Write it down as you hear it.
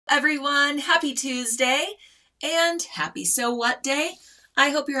everyone. Happy Tuesday and happy So What Day.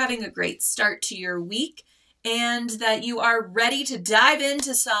 I hope you're having a great start to your week and that you are ready to dive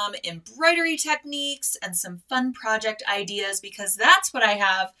into some embroidery techniques and some fun project ideas because that's what I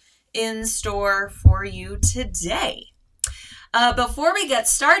have in store for you today. Before we get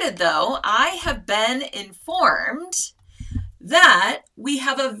started though, I have been informed that we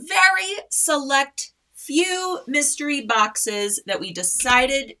have a very select few mystery boxes that we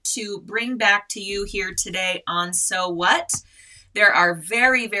decided to bring back to you here today on So What. There are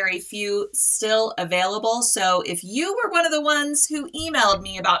very, very few still available. So if you were one of the ones who emailed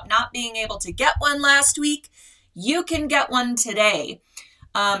me about not being able to get one last week, you can get one today.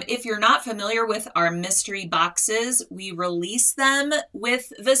 If you're not familiar with our mystery boxes, we release them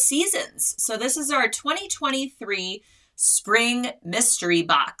with the seasons. So this is our 2023 Spring Mystery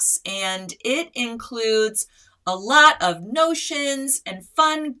Box, and it includes a lot of notions and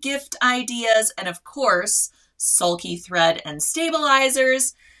fun gift ideas, and of course, sulky thread and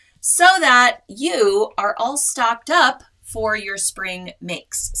stabilizers, so that you are all stocked up for your spring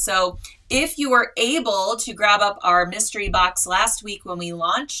makes. So if you were able to grab up our mystery box last week when we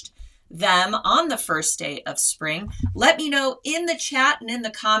launched them on the first day of spring, let me know in the chat and in the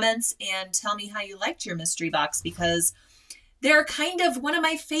comments and tell me how you liked your mystery box, because they're kind of one of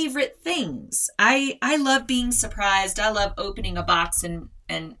my favorite things. I love being surprised. I love opening a box and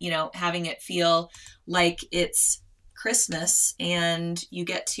you know, having it feel like it's Christmas and you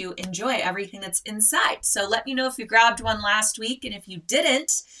get to enjoy everything that's inside. So let me know if you grabbed one last week, and if you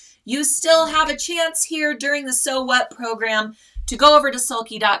didn't, you still have a chance here during the So What program to go over to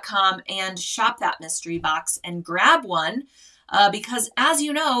sulky.com and shop that mystery box and grab one, because as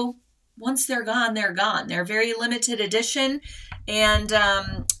you know, once they're gone, they're gone. They're very limited edition, and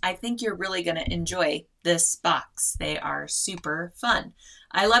I think you're really going to enjoy this box. They are super fun.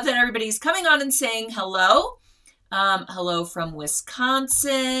 I love that everybody's coming on and saying hello. Hello from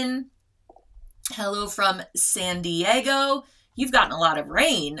Wisconsin. Hello from San Diego. You've gotten a lot of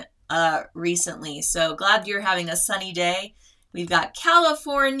rain recently, so glad you're having a sunny day. We've got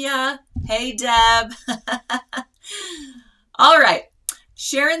California. Hey, Deb. All right.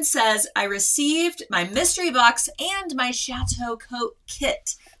 Sharon says, I received my mystery box and my Chateau coat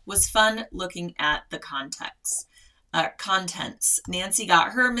kit. Was fun looking at the contents. Nancy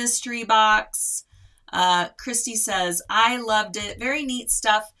got her mystery box. Christy says, I loved it. Very neat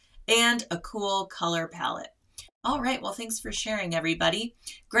stuff and a cool color palette. All right. Well, thanks for sharing, everybody.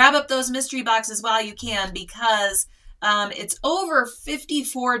 Grab up those mystery boxes while you can, because it's over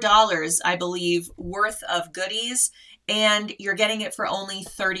 $54, I believe, worth of goodies, and you're getting it for only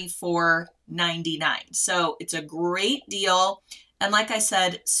 $34.99. So it's a great deal. And like I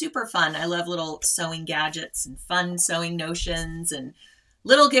said, super fun. I love little sewing gadgets and fun sewing notions and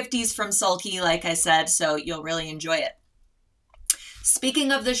little gifties from Sulky, like I said, so you'll really enjoy it.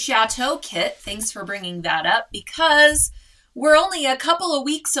 Speaking of the Chateau kit, thanks for bringing that up, because we're only a couple of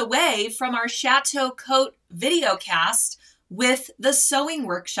weeks away from our Chateau coat video cast with the Sewing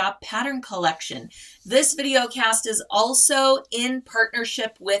Workshop Pattern Collection. This video cast is also in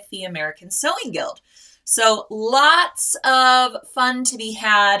partnership with the American Sewing Guild. So lots of fun to be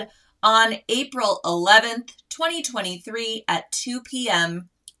had on April 11th, 2023 at 2 p.m.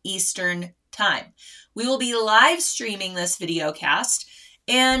 Eastern Time. We will be live streaming this video cast.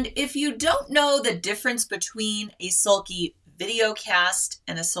 And if you don't know the difference between a Sulky video cast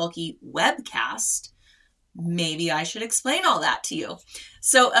and a Sulky webcast, maybe I should explain all that to you.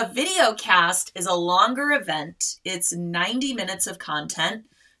 So a video cast is a longer event. It's 90 minutes of content.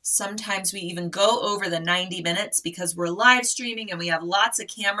 Sometimes we even go over the 90 minutes because we're live streaming and we have lots of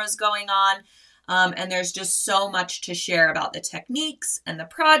cameras going on. And there's just so much to share about the techniques and the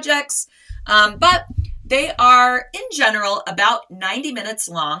projects. But they are, in general, about 90 minutes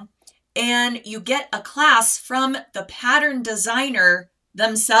long. And you get a class from the pattern designer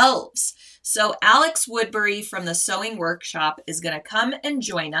themselves. So Alex Woodbury from the Sewing Workshop is going to come and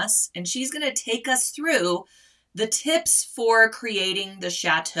join us, and she's going to take us through the tips for creating the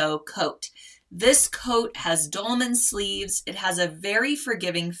Chateau coat. This coat has dolman sleeves. It has a very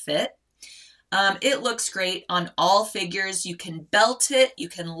forgiving fit. It looks great on all figures. You can belt it. You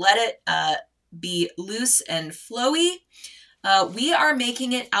can let it be loose and flowy. We are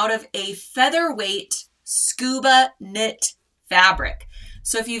making it out of a featherweight scuba knit fabric.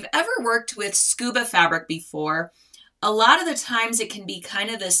 So if you've ever worked with scuba fabric before, a lot of the times it can be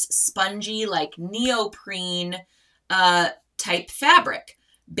kind of this spongy, like neoprene type fabric.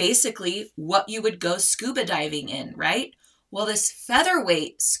 Basically what you would go scuba diving in, right? Well, this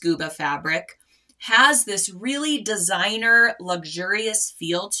featherweight scuba fabric has this really designer, luxurious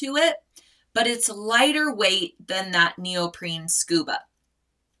feel to it, but it's lighter weight than that neoprene scuba.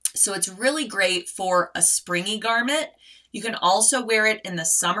 So it's really great for a springy garment. You can also wear it in the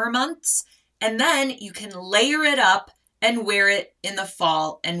summer months, and then you can layer it up and wear it in the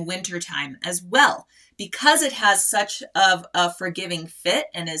fall and winter time as well. Because it has such of a forgiving fit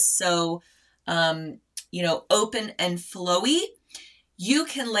and is so, open and flowy, you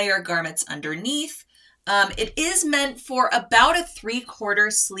can layer garments underneath. It is meant for about a 3/4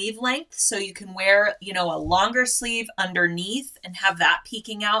 sleeve length, so you can wear, a longer sleeve underneath and have that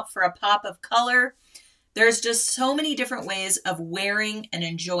peeking out for a pop of color. There's just so many different ways of wearing and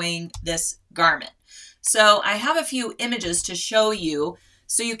enjoying this garment. So I have a few images to show you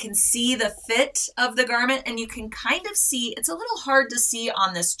so you can see the fit of the garment, and you can kind of see, it's a little hard to see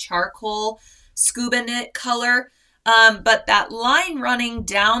on this charcoal scuba knit color, but that line running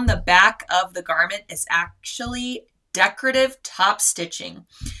down the back of the garment is actually decorative top stitching.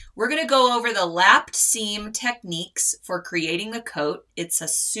 We're going to go over the lapped seam techniques for creating the coat. It's a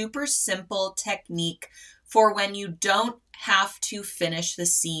super simple technique for when you don't have to finish the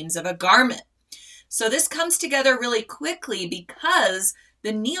seams of a garment. So this comes together really quickly because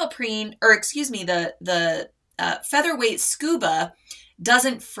the neoprene, the featherweight scuba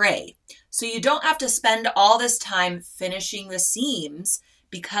doesn't fray. So you don't have to spend all this time finishing the seams,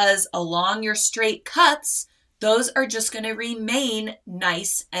 because along your straight cuts, those are just going to remain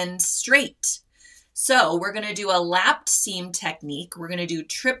nice and straight. So we're going to do a lapped seam technique. We're going to do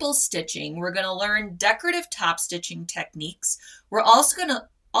triple stitching. We're going to learn decorative top stitching techniques. We're also going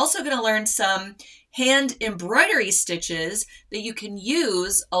to learn some hand embroidery stitches that you can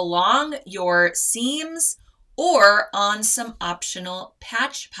use along your seams or on some optional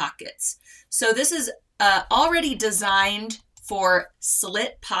patch pockets. So this is already designed for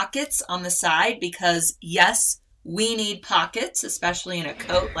slit pockets on the side, because yes, we need pockets, especially in a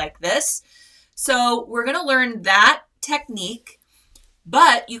coat like this. So we're going to learn that technique,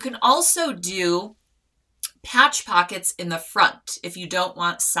 but you can also do patch pockets in the front if you don't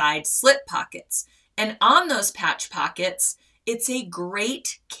want side slit pockets. And on those patch pockets, it's a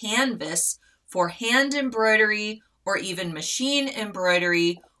great canvas for hand embroidery or even machine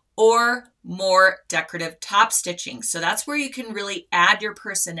embroidery or more decorative top stitching. So that's where you can really add your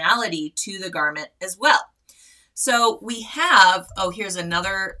personality to the garment as well. So we have, here's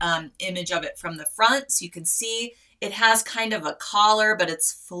another image of it from the front. So you can see it has kind of a collar, but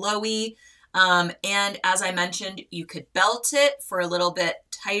it's flowy. And as I mentioned, you could belt it for a little bit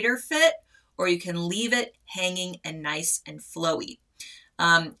tighter fit, or you can leave it hanging and nice and flowy.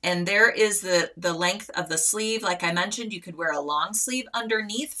 And there is the length of the sleeve. Like I mentioned, you could wear a long sleeve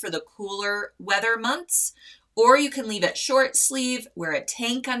underneath for the cooler weather months, or you can leave it short sleeve, wear a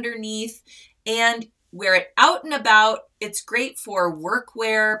tank underneath, and wear it out and about. It's great for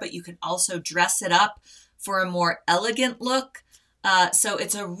workwear, but you can also dress it up for a more elegant look. So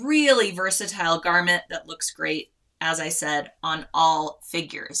it's a really versatile garment that looks great, as I said, on all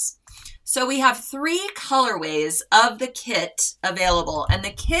figures. So we have 3 colorways of the kit available, and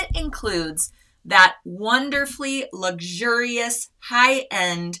the kit includes that wonderfully luxurious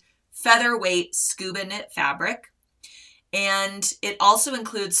high-end featherweight scuba knit fabric, and it also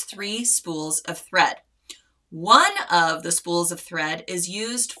includes 3 spools of thread. One of the spools of thread is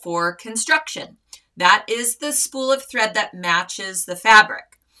used for construction. That is the spool of thread that matches the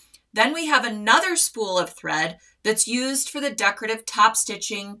fabric. Then we have another spool of thread that's used for the decorative top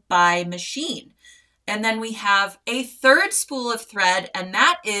stitching by machine. And then we have a third spool of thread, and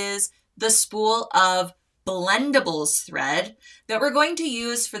that is the spool of blendables thread that we're going to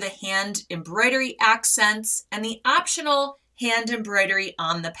use for the hand embroidery accents and the optional hand embroidery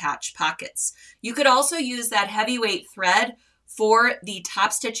on the patch pockets. You could also use that heavyweight thread for the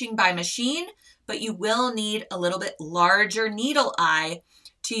top stitching by machine, but you will need a little bit larger needle eye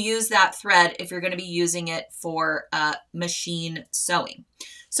to use that thread if you're going to be using it for machine sewing.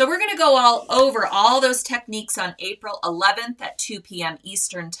 So we're going to go all over all those techniques on April 11th at 2 p.m.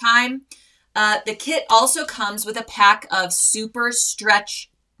 Eastern Time. The kit also comes with a pack of super stretch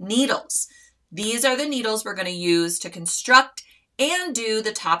needles. These are the needles we're going to use to construct and do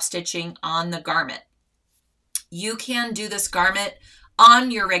the top stitching on the garment. You can do this garment on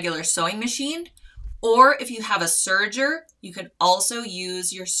your regular sewing machine, or if you have a serger, you can also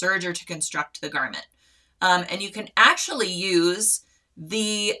use your serger to construct the garment. And you can actually use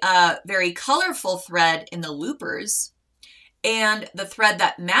the very colorful thread in the loopers and the thread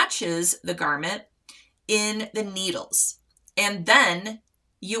that matches the garment in the needles. And then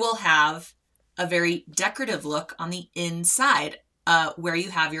you will have a very decorative look on the inside where you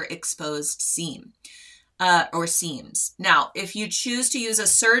have your exposed seam or seams. Now, if you choose to use a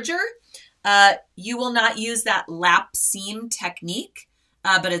serger, you will not use that lap seam technique,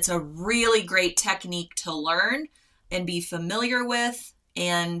 but it's a really great technique to learn and be familiar with,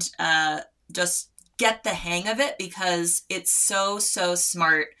 and just get the hang of it, because it's so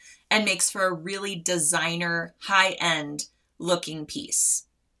smart and makes for a really designer, high-end looking piece.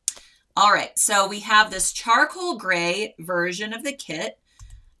 All right, so we have this charcoal gray version of the kit.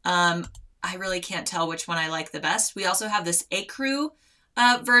 I really can't tell which one I like the best. We also have this ecru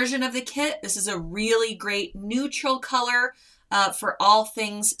version of the kit. This is a really great neutral color for all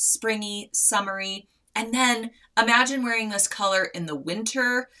things springy, summery. And then imagine wearing this color in the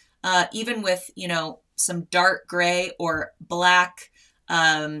winter, even with, you know, some dark gray or black,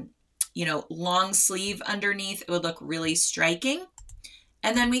 you know, long sleeve underneath. It would look really striking.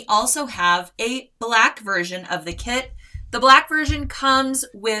 And then we also have a black version of the kit. The black version comes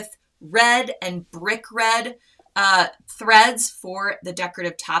with red and brick red threads for the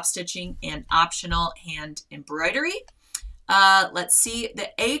decorative top stitching and optional hand embroidery. Let's see, the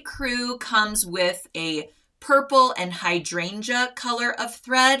ecru comes with a purple and hydrangea color of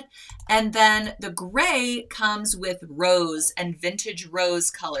thread, and then the gray comes with rose and vintage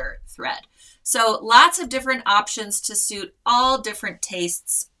rose color thread. So lots of different options to suit all different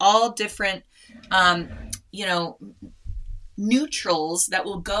tastes, all different, you know, neutrals that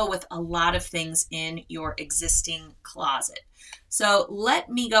will go with a lot of things in your existing closet. So let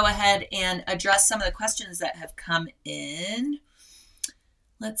me go ahead and address some of the questions that have come in.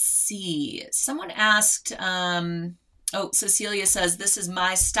 Let's see. Someone asked, oh, Cecilia says, this is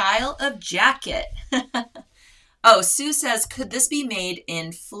my style of jacket. Oh, Sue says, could this be made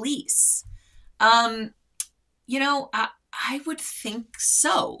in fleece? You know, I would think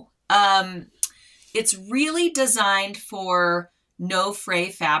so. It's really designed for no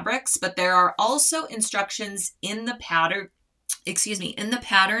fray fabrics, but there are also instructions in the pattern,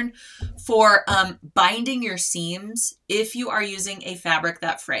 for binding your seams if you are using a fabric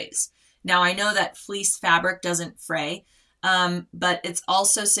that frays. Now, I know that fleece fabric doesn't fray, but it's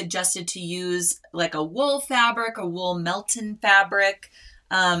also suggested to use like a wool fabric, a wool Melton fabric,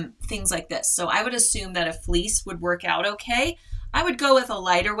 things like this. So I would assume that a fleece would work out okay. I would go with a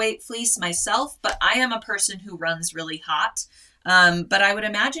lighter weight fleece myself, but I am a person who runs really hot. But I would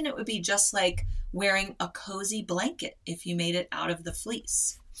imagine it would be just like wearing a cozy blanket if you made it out of the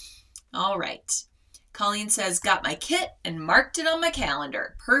fleece. All right. Colleen says, got my kit and marked it on my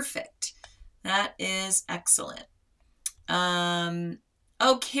calendar. Perfect. That is excellent.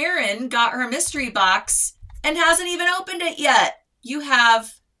 Oh, Karen got her mystery box and hasn't even opened it yet. You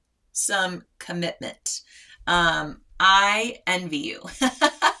have some commitment. I envy you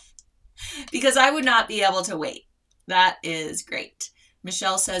because I would not be able to wait. That is great.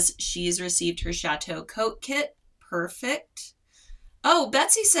 Michelle says she's received her Chateau coat kit. Perfect. Oh,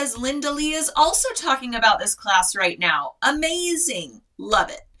 Betsy says Linda Lee is also talking about this class right now. Amazing.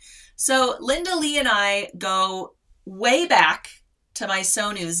 Love it. So Linda Lee and I go way back to my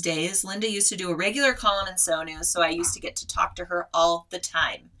Sew News days. Linda used to do a regular column in Sew News, so I used to get to talk to her all the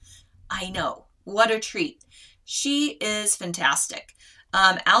time. I know. What a treat. She is fantastic.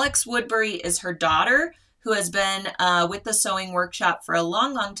 Alex Woodbury is her daughter, who has been with the sewing workshop for a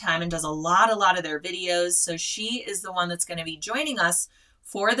long time and does a lot of their videos. So she is the one that's going to be joining us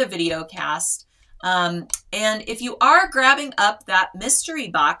for the video cast. And if you are grabbing up that mystery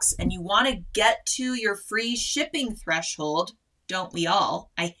box and you want to get to your free shipping threshold, don't we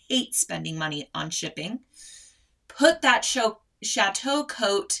all? I hate spending money on shipping. Put that Chateau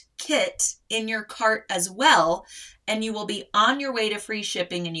coat kit in your cart as well, and you will be on your way to free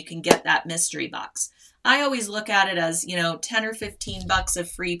shipping and you can get that mystery box. I always look at it as, you know, 10 or 15 bucks of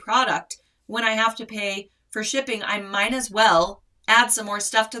free product. When I have to pay for shipping, I might as well add some more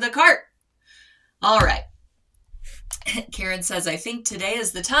stuff to the cart. All right. Karen says, I think today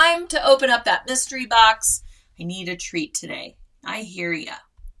is the time to open up that mystery box. I need a treat today. I hear ya.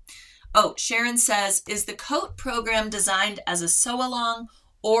 Oh, Sharon says, is the coat program designed as a sew-along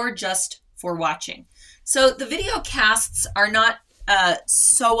or just for watching? So the video casts are not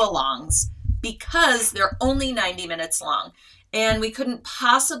sew-alongs because they're only 90 minutes long. And we couldn't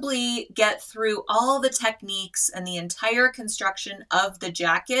possibly get through all the techniques and the entire construction of the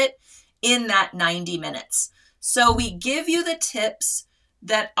jacket in that 90 minutes. So we give you the tips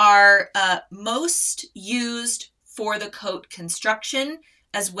that are most used for the coat construction,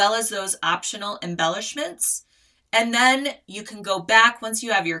 as well as those optional embellishments. And then you can go back once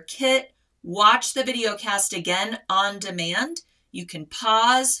you have your kit, watch the video cast again on demand. You can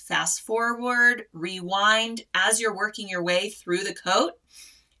pause, fast forward, rewind as you're working your way through the coat.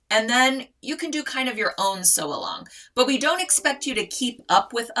 And then you can do kind of your own sew along. But we don't expect you to keep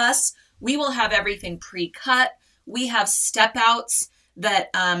up with us. We will have everything pre-cut. We have step outs that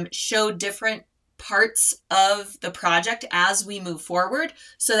show different parts of the project as we move forward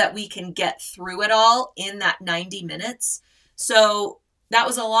so that we can get through it all in that 90 minutes. So that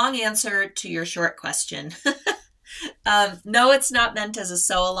was a long answer to your short question. No, it's not meant as a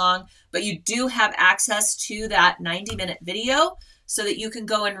sew along, but you do have access to that 90-minute video so that you can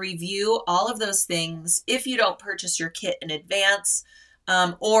go and review all of those things if you don't purchase your kit in advance,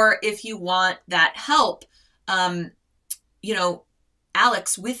 or if you want that help,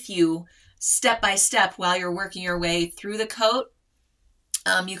 Alex with you step by step while you're working your way through the coat.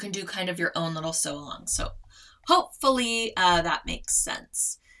 You can do kind of your own little sew along. So hopefully that makes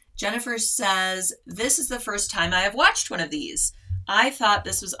sense. Jennifer says, this is the first time I have watched one of these. I thought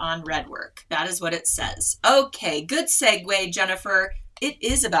this was on Redwork. That is what it says. Okay, good segue, Jennifer. It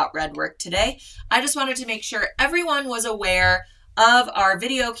is about Redwork today. I just wanted to make sure everyone was aware of our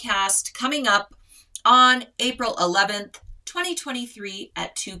video cast coming up on April 11th, 2023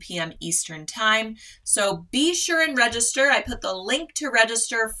 at 2 p.m. Eastern Time. So be sure and register. I put the link to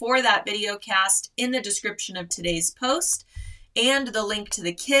register for that video cast in the description of today's post, and the link to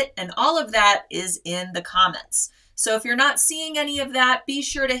the kit and all of that is in the comments. So if you're not seeing any of that, be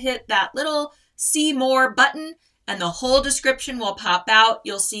sure to hit that little see more button and the whole description will pop out.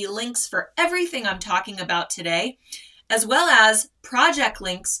 You'll see links for everything I'm talking about today, as well as project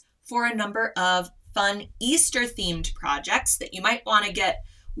links for a number of fun Easter themed projects that you might want to get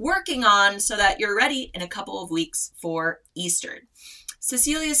working on so that you're ready in a couple of weeks for Easter.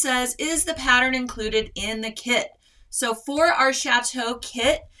 Cecilia says, is the pattern included in the kit? So for our Chateau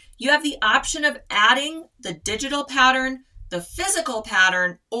kit, you have the option of adding the digital pattern, the physical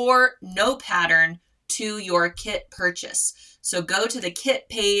pattern, or no pattern to your kit purchase. So go to the kit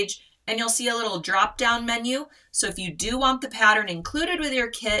page and you'll see a little drop-down menu. So if you do want the pattern included with your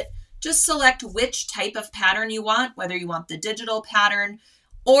kit, just select which type of pattern you want, whether you want the digital pattern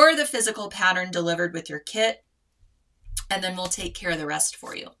or the physical pattern delivered with your kit, and then we'll take care of the rest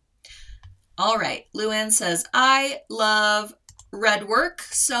for you. All right, Luann says, I love Redwork,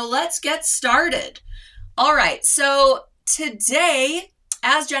 so let's get started. All right, so today,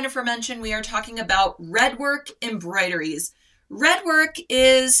 as Jennifer mentioned, we are talking about Redwork embroideries. Redwork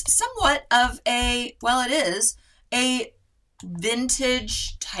is somewhat of a, well, it is a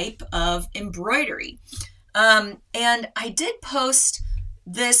vintage type of embroidery. And I did post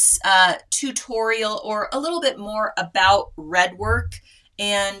this tutorial or a little bit more about Redwork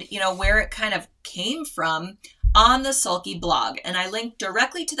and, where it kind of came from on the Sulky blog. And I linked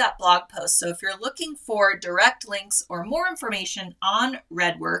directly to that blog post. So if you're looking for direct links or more information on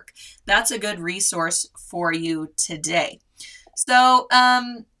Redwork, that's a good resource for you today. So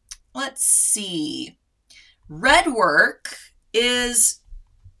let's see. Redwork is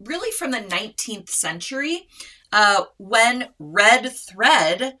really from the 19th century when red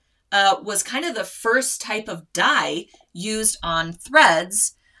thread was kind of the first type of dye used on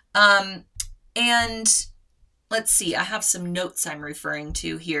threads. And let's see, I have some notes I'm referring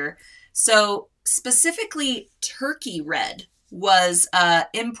to here. So specifically Turkey red was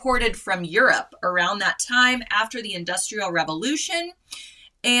imported from Europe around that time after the Industrial Revolution.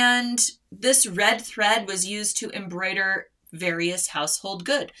 And this red thread was used to embroider various household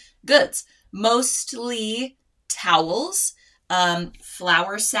goods, mostly towels,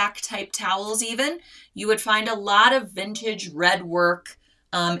 flour sack type towels even. You would find a lot of vintage Redwork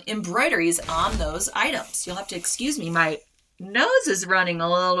embroideries on those items. You'll have to excuse me, my nose is running a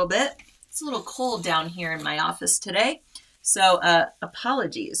little bit. It's a little cold down here in my office today, so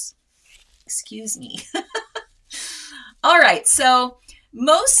apologies. Excuse me. All right, so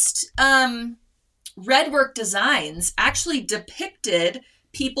most Redwork designs actually depicted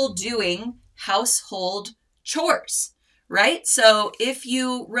people doing household chores, right? So if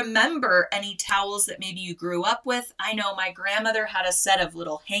you remember any towels that maybe you grew up with, I know my grandmother had a set of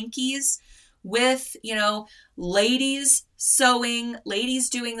little hankies with, ladies sewing, ladies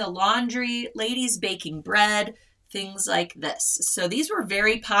doing the laundry, ladies baking bread, things like this. So these were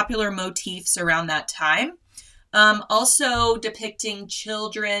very popular motifs around that time. Also depicting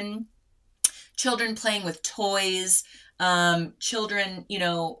children playing with toys, children,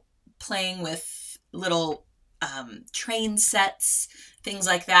 playing with little train sets, things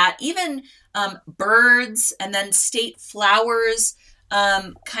like that. Even birds and then state flowers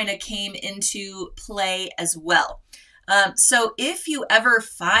kind of came into play as well. So if you ever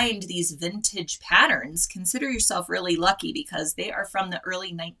find these vintage patterns, consider yourself really lucky because they are from the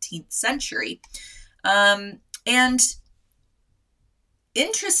early 19th century. And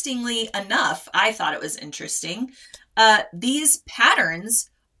interestingly enough, I thought it was interesting, these patterns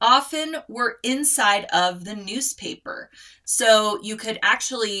often were inside of the newspaper. So you could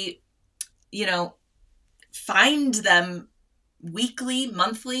actually, find them weekly,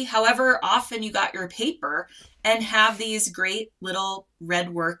 monthly, however often you got your paper, and have these great little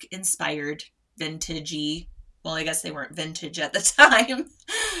Redwork inspired vintagey, well, I guess they weren't vintage at the time,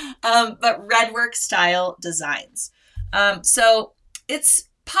 but Redwork style designs. So it's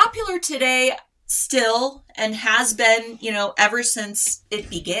popular today still and has been, ever since it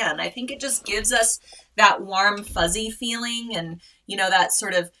began. I think it just gives us that warm, fuzzy feeling and, that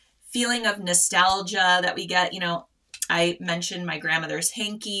sort of feeling of nostalgia that we get. I mentioned my grandmother's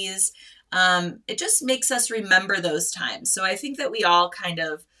hankies. It just makes us remember those times. So I think that we all kind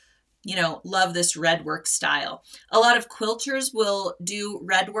of, love this Redwork style. A lot of quilters will do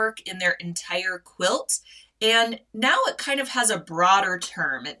Redwork in their entire quilt. And now it kind of has a broader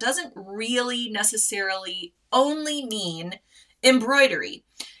term. It doesn't really necessarily only mean embroidery.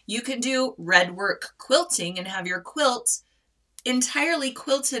 You can do Redwork quilting and have your quilt entirely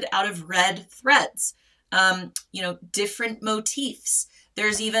quilted out of red threads, different motifs.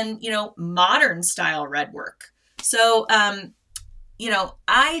 There's even, modern style Redwork. So, I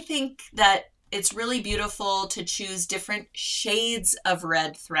think that it's really beautiful to choose different shades of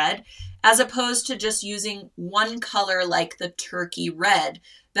red thread as opposed to just using one color like the turkey red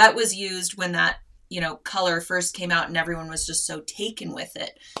that was used when that, color first came out and everyone was just so taken with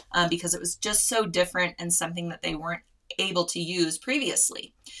it because it was just so different and something that they weren't able to use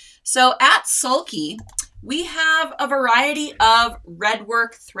previously. So at Sulky, we have a variety of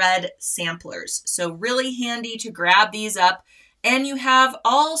Redwork thread samplers. So really handy to grab these up. And you have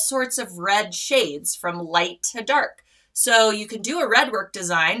all sorts of red shades from light to dark. So you can do a Redwork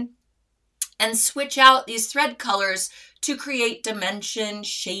design and switch out these thread colors to create dimension,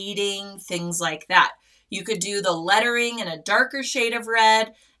 shading, things like that. You could do the lettering in a darker shade of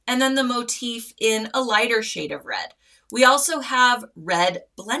red and then the motif in a lighter shade of red. We also have red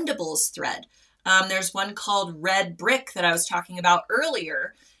blendables thread. There's one called Red Brick that I was talking about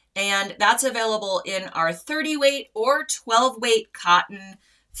earlier, and that's available in our 30 weight or 12 weight cotton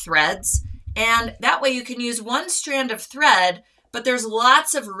threads. And that way you can use one strand of thread, but there's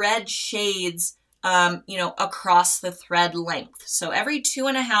lots of red shades, across the thread length. So every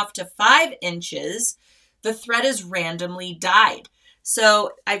 2.5 to 5 inches, the thread is randomly dyed.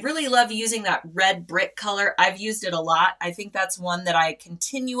 So I really love using that red brick color. I've used it a lot. I think that's one that I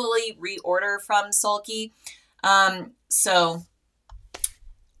continually reorder from Sulky. So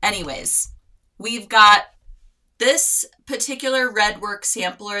anyways, we've got this particular Redwork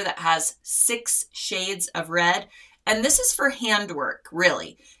sampler that has 6 shades of red. And this is for handwork,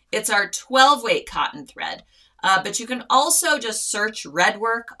 really. It's our 12 weight cotton thread. But you can also just search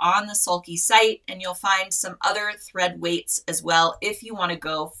Redwork on the Sulky site and you'll find some other thread weights as well if you want to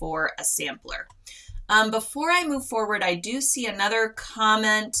go for a sampler. Before I move forward, I do see another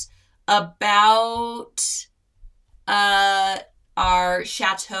comment about our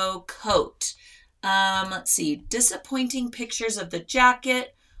chateau coat. Let's see, disappointing pictures of the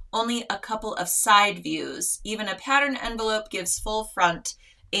jacket, only a couple of side views. Even a pattern envelope gives full front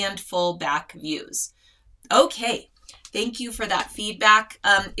and full back views. Okay, thank you for that feedback.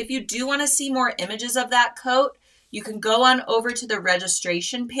 If you do want to see more images of that coat, you can go on over to the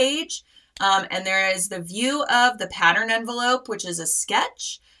registration page, and there is the view of the pattern envelope, which is a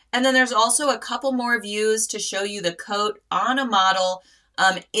sketch. And then there's also a couple more views to show you the coat on a model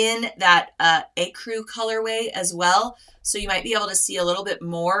in that ecru colorway as well. So you might be able to see a little bit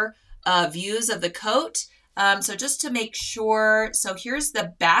more views of the coat. So just to make sure, so here's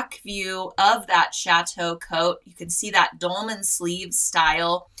the back view of that chateau coat. You can see that dolman sleeve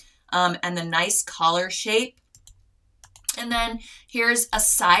style and the nice collar shape. And then here's a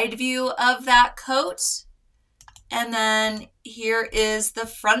side view of that coat. And then here is the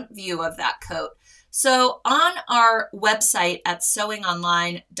front view of that coat. So on our website at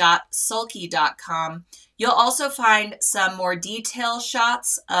sewingonline.sulky.com, you'll also find some more detail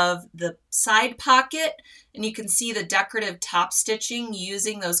shots of the side pocket, and you can see the decorative top stitching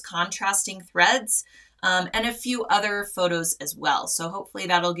using those contrasting threads, and a few other photos as well. So hopefully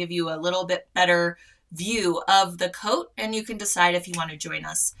that'll give you a little bit better view of the coat, and you can decide if you want to join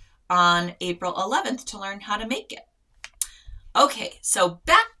us on April 11th to learn how to make it. Okay, so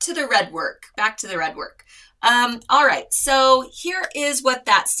back to the Redwork. All right, so here is what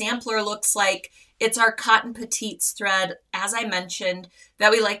that sampler looks like. It's our cotton petites thread, as I mentioned, that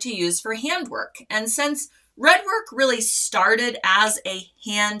we like to use for handwork. And since Redwork really started as a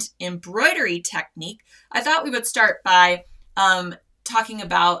hand embroidery technique, I thought we would start by talking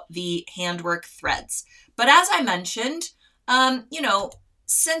about the handwork threads. But as I mentioned,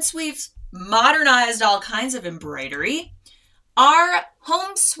 since we've modernized all kinds of embroidery, our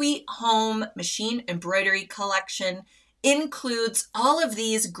Home Sweet Home machine embroidery collection includes all of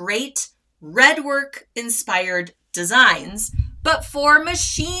these great Redwork inspired designs, but for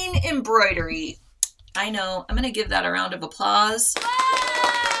machine embroidery. I know, I'm going to give that a round of applause.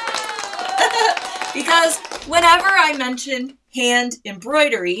 Because whenever I mention hand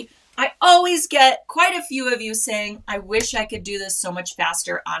embroidery, I always get quite a few of you saying, I wish I could do this so much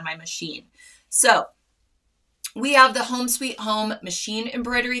faster on my machine. So we have the Home Sweet Home machine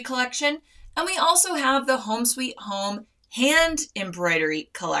embroidery collection, and we also have the Home Sweet Home hand embroidery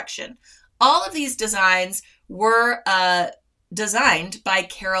collection. All of these designs were designed by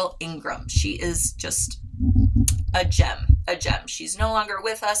Carol Ingram. She is just a gem, a gem. She's no longer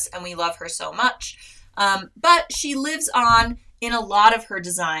with us, and we love her so much. But she lives on in a lot of her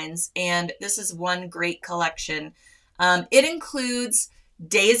designs, and this is one great collection. It includes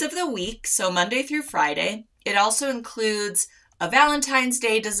days of the week, so Monday through Friday. It also includes a Valentine's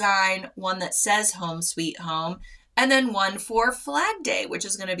Day design, one that says Home Sweet Home, and then one for Flag Day, which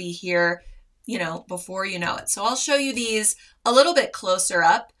is going to be here, before you know it. So I'll show you these a little bit closer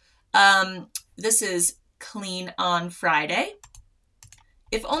up. This is Clean on Friday.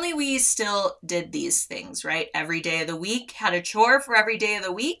 If only we still did these things, right? Every day of the week, had a chore for every day of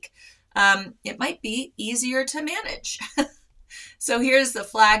the week. It might be easier to manage. So here's the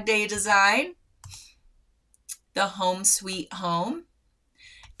Flag Day design, the Home Sweet Home.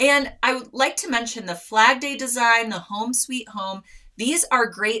 And I would like to mention the Flag Day design, the Home Sweet Home. These are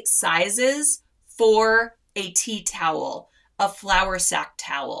great sizes for a tea towel, a flour sack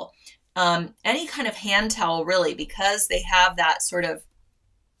towel, any kind of hand towel really, because they have that sort of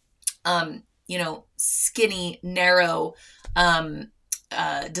skinny, narrow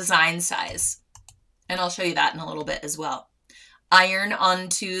design size. And I'll show you that in a little bit as well. Iron on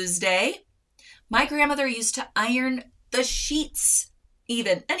Tuesday. My grandmother used to iron the sheets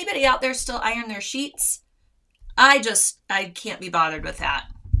even. Anybody out there still iron their sheets? I can't be bothered with that.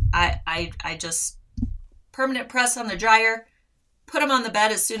 I just permanent press on the dryer, put them on the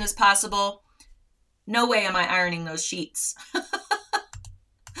bed as soon as possible. No way am I ironing those sheets.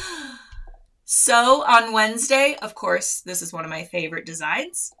 So on Wednesday, of course, this is one of my favorite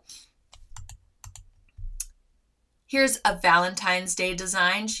designs. Here's a Valentine's Day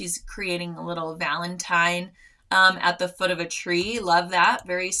design. She's creating a little Valentine at the foot of a tree. Love that.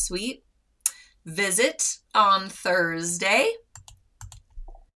 Very sweet. Visit on Thursday.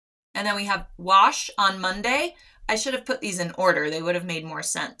 And then we have wash on Monday. I should have put these in order. They would have made more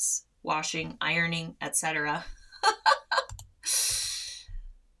sense. Washing, ironing, etc.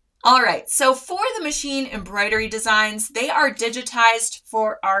 All right, so for the machine embroidery designs, they are digitized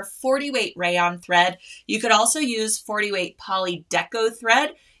for our 40 weight rayon thread. You could also use 40 weight poly deco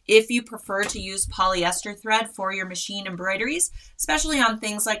thread if you prefer to use polyester thread for your machine embroideries, especially on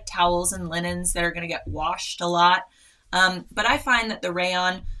things like towels and linens that are going to get washed a lot. But I find that the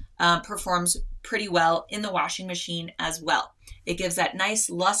rayon performs pretty well in the washing machine as well. It gives that nice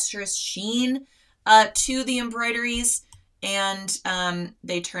lustrous sheen to the embroideries, and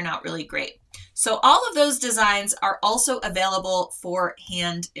they turn out really great. So all of those designs are also available for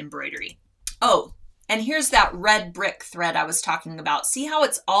hand embroidery. Oh, and here's that red brick thread I was talking about. See how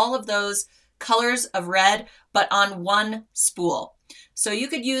it's all of those colors of red, but on one spool. So you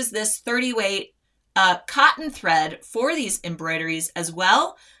could use this 30 weight cotton thread for these embroideries as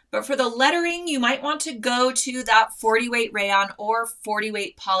well. But for the lettering, you might want to go to that 40 weight rayon or 40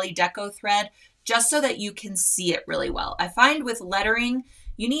 weight poly deco thread, just so that you can see it really well. I find with lettering,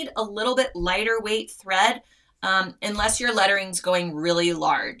 you need a little bit lighter weight thread unless your lettering's going really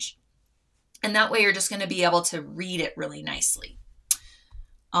large. And that way you're just going to be able to read it really nicely.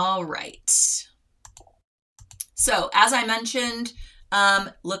 All right. So as I mentioned,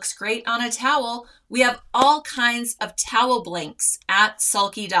 looks great on a towel. We have all kinds of towel blanks at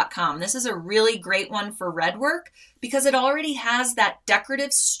sulky.com. This is a really great one for Redwork because it already has that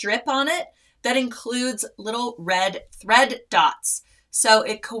decorative strip on it that includes little red thread dots. So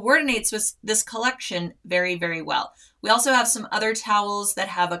it coordinates with this collection very, very well. We also have some other towels that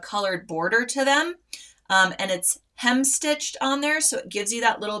have a colored border to them, and it's hem stitched on there, so it gives you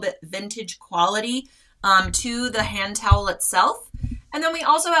that little bit vintage quality to the hand towel itself. And then we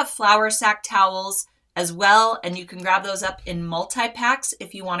also have flour sack towels as well. And you can grab those up in multi-packs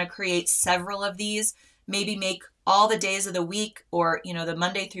if you want to create several of these, maybe make all the days of the week or, the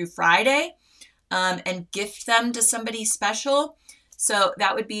Monday through Friday, and gift them to somebody special. So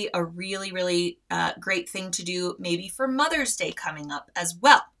that would be a really, really great thing to do maybe for Mother's Day coming up as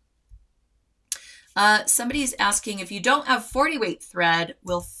well. Somebody's asking, if you don't have 40 weight thread,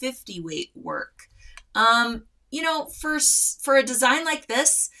 will 50 weight work? For a design like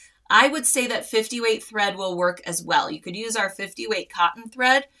this, I would say that 50 weight thread will work as well. You could use our 50 weight cotton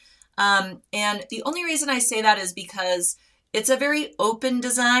thread. And the only reason I say that is because it's a very open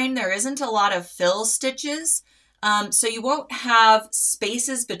design. There isn't a lot of fill stitches. So you won't have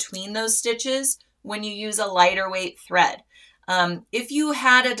spaces between those stitches when you use a lighter weight thread. If you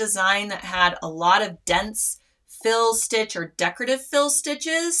had a design that had a lot of dense fill stitch or decorative fill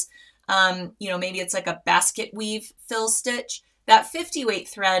stitches, maybe it's like a basket weave fill stitch, that 50 weight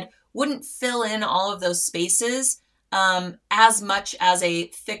thread wouldn't fill in all of those spaces as much as a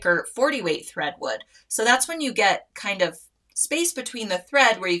thicker 40 weight thread would. So that's when you get kind of space between the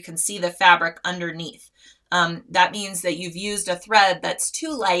thread where you can see the fabric underneath. That means that you've used a thread that's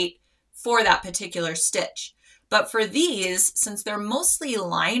too light for that particular stitch. But for these, since they're mostly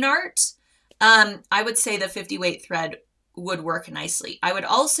line art, I would say the 50 weight thread would work nicely. I would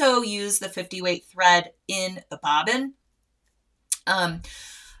also use the 50 weight thread in the bobbin.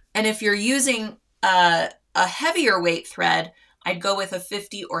 And if you're using a heavier weight thread, I'd go with a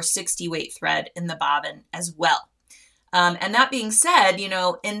 50 or 60 weight thread in the bobbin as well. And that being said,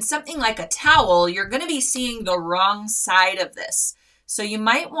 in something like a towel, you're going to be seeing the wrong side of this. So you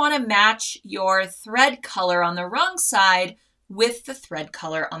might want to match your thread color on the wrong side with the thread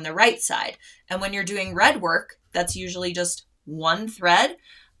color on the right side. And when you're doing Redwork, that's usually just one thread,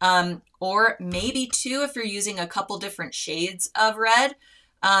 or maybe two if you're using a couple different shades of red.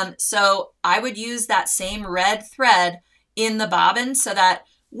 So I would use that same red thread in the bobbin so that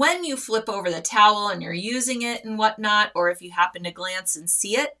when you flip over the towel and you're using it and whatnot, or if you happen to glance and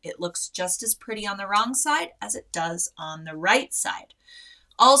see it, it looks just as pretty on the wrong side as it does on the right side.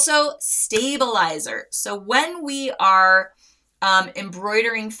 Also, stabilizer. So when we are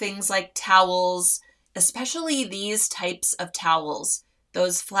embroidering things like towels, especially these types of towels,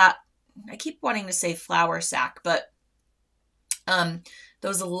 those flat, I keep wanting to say flour sack, but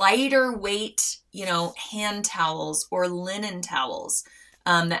those lighter weight, hand towels or linen towels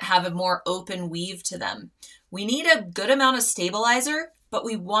that have a more open weave to them. We need a good amount of stabilizer, but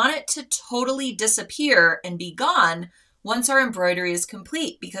we want it to totally disappear and be gone once our embroidery is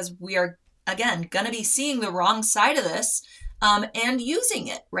complete, because we are, again, going to be seeing the wrong side of this and using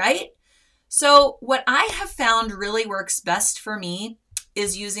it, right? So what I have found really works best for me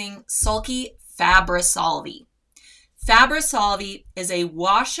is using Sulky Fabrisolve. Fabrisolve is a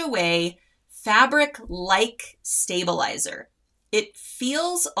wash away fabric-like stabilizer. It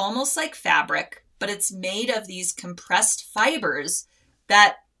feels almost like fabric, but it's made of these compressed fibers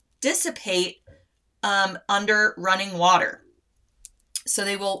that dissipate under running water. So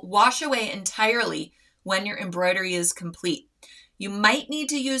they will wash away entirely when your embroidery is complete. You might need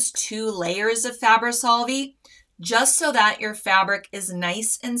to use 2 layers of Fabrisolve just so that your fabric is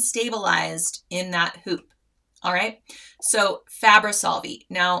nice and stabilized in that hoop. All right, so Fabrisolve.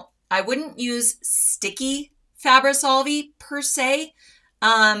 Now, I wouldn't use sticky Fabrisolve per se,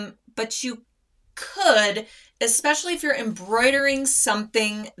 but you could, especially if you're embroidering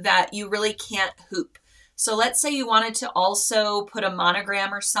something that you really can't hoop. So let's say you wanted to also put a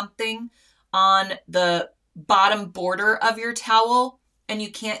monogram or something on the bottom border of your towel and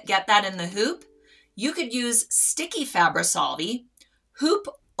you can't get that in the hoop. You could use sticky Fabrisolve, hoop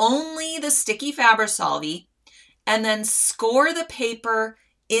only the sticky Fabrisolve, and then score the paper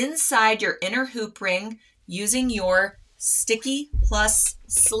inside your inner hoop ring using your sticky plus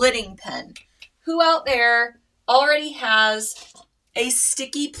slitting pen. Who out there already has a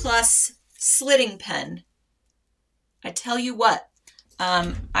sticky plus slitting pen? I tell you what,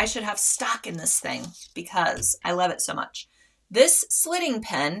 I should have stock in this thing because I love it so much. This slitting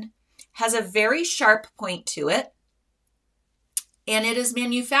pen has a very sharp point to it, and it is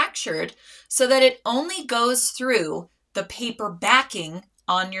manufactured so that it only goes through the paper backing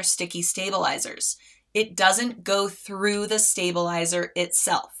on your sticky stabilizers. It doesn't go through the stabilizer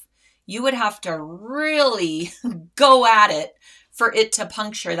itself. You would have to really go at it for it to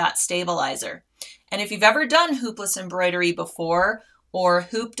puncture that stabilizer. And if you've ever done hoopless embroidery before or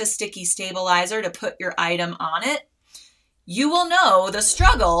hooped a sticky stabilizer to put your item on it, you will know the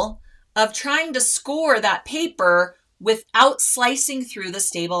struggle of trying to score that paper without slicing through the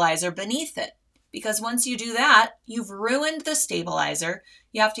stabilizer beneath it. Because once you do that, you've ruined the stabilizer.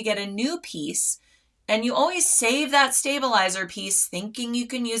 You have to get a new piece. And you always save that stabilizer piece thinking you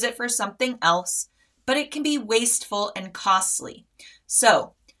can use it for something else, but it can be wasteful and costly.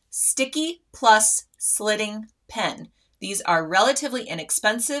 So, sticky plus slitting pen. These are relatively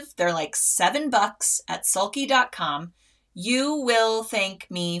inexpensive. They're like $7 at sulky.com. You will thank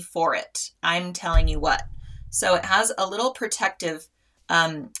me for it. I'm telling you what. So it has a little protective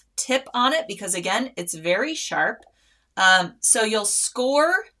tip on it because, again, it's very sharp. So you'll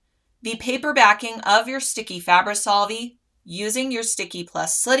score the paper backing of your sticky Fabri-Solvi using your sticky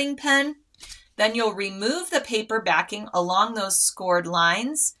plus slitting pen. Then you'll remove the paper backing along those scored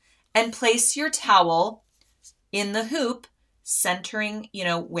lines and place your towel in the hoop, centering,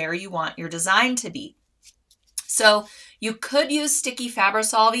 where you want your design to be. So you could use sticky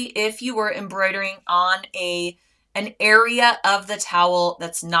Fabri-Solvi if you were embroidering on an area of the towel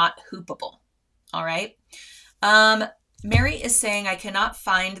that's not hoopable. All right. Mary is saying, I cannot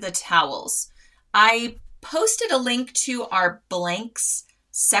find the towels. I posted a link to our blanks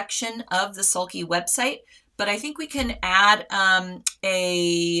section of the Sulky website, but I think we can add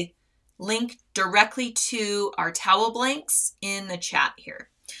a link directly to our towel blanks in the chat here.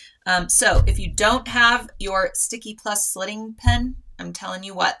 So if you don't have your sticky plus slitting pen, I'm telling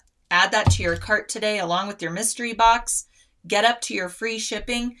you what, add that to your cart today along with your mystery box, get up to your free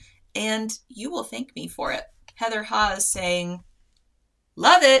shipping, and you will thank me for it. Heather Ha is saying,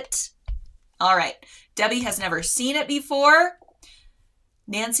 love it. All right. Debbie has never seen it before.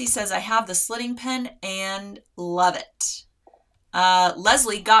 Nancy says, I have the slitting pen and love it.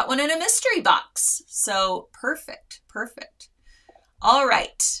 Leslie got one in a mystery box. So perfect. Perfect. All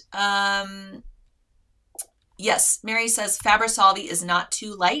right. Yes, Mary says Fabri-Solvi is not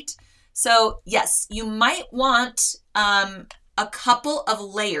too light. So yes, you might want a couple of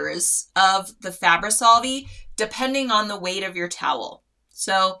layers of the Fabri-Solvi depending on the weight of your towel.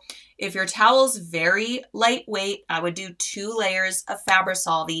 So if your towel's very lightweight, I would do 2 layers of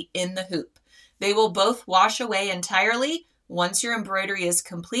Fabri-Solvi in the hoop. They will both wash away entirely once your embroidery is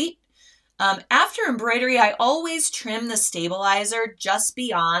complete. After embroidery, I always trim the stabilizer just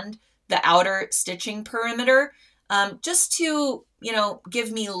beyond the outer stitching perimeter, just to,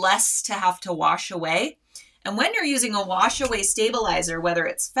 give me less to have to wash away. And when you're using a wash away stabilizer, whether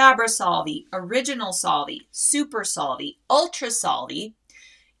it's Fabri-Solvi, Original Solvi, Super Solvi, Ultra Solvi,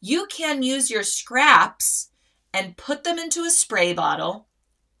 you can use your scraps and put them into a spray bottle,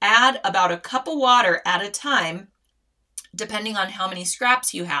 add about a cup of water at a time, depending on how many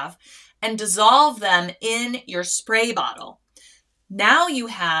scraps you have, and dissolve them in your spray bottle. Now you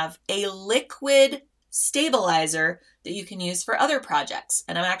have a liquid stabilizer that you can use for other projects.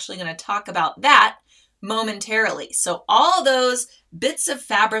 And I'm actually going to talk about that momentarily. So all those bits of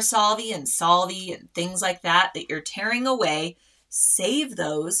Fabri-Solvi and Solvi and things like that you're tearing away, save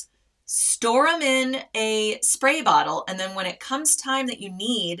those, store them in a spray bottle, and then when it comes time that you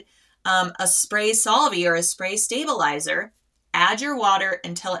need a spray Solvi or a spray stabilizer, add your water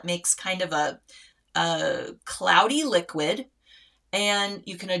until it makes kind of a cloudy liquid, and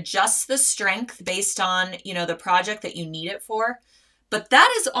you can adjust the strength based on, the project that you need it for. But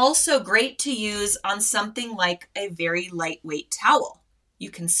that is also great to use on something like a very lightweight towel. You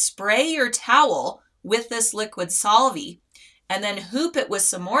can spray your towel with this liquid Solvi and then hoop it with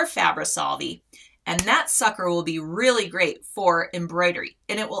some more Fabri-Solvi, and that sucker will be really great for embroidery.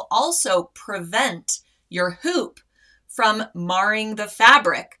 And it will also prevent your hoop from marring the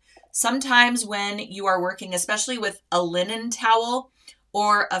fabric. Sometimes when you are working, especially with a linen towel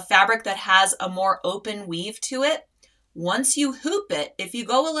or a fabric that has a more open weave to it, once you hoop it, if you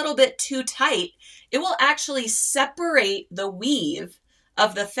go a little bit too tight, it will actually separate the weave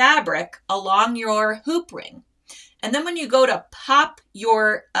of the fabric along your hoop ring. And then when you go to pop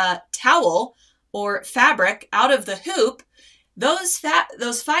your towel or fabric out of the hoop, those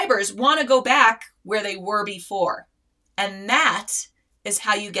fibers want to go back where they were before. And that is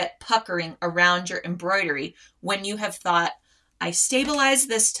how you get puckering around your embroidery when you have thought, I stabilized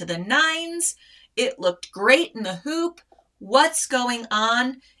this to the 9s. It looked great in the hoop. What's going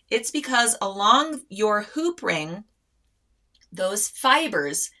on? It's because along your hoop ring, those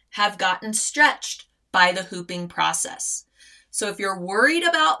fibers have gotten stretched by the hooping process. So if you're worried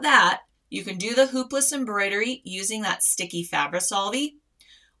about that, you can do the hoopless embroidery using that sticky Fabri-Solvi,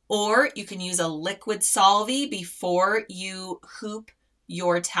 or you can use a liquid Solvi before you hoop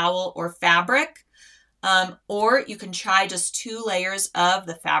your towel or fabric, or you can try just 2 layers of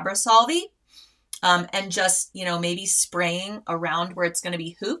the Fabri-Solvi and just, maybe spraying around where it's going to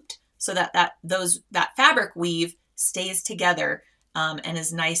be hooped so that that fabric weave stays together and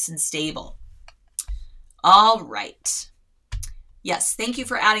is nice and stable. All right. Yes, thank you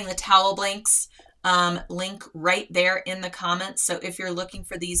for adding the towel blanks. link right there in the comments. So if you're looking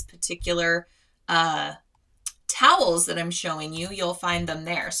for these particular towels that I'm showing you, you'll find them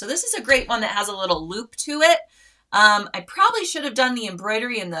there. So this is a great one that has a little loop to it. I probably should have done the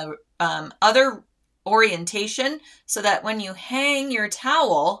embroidery in the other orientation so that when you hang your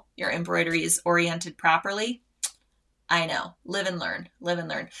towel, your embroidery is oriented properly. I know, live and learn, live and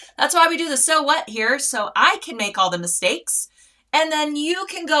learn. That's why we do the so what here, so I can make all the mistakes and then you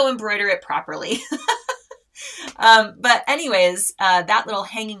can go embroider it properly. But anyways, that little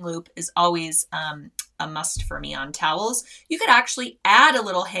hanging loop is always a must for me on towels. You could actually add a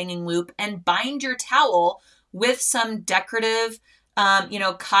little hanging loop and bind your towel with some decorative,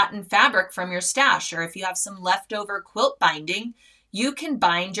 cotton fabric from your stash, or if you have some leftover quilt binding, you can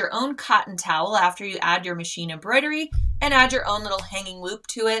bind your own cotton towel after you add your machine embroidery and add your own little hanging loop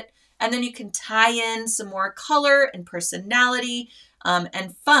to it. And then you can tie in some more color and personality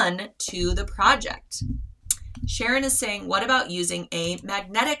and fun to the project. Sharon is saying, what about using a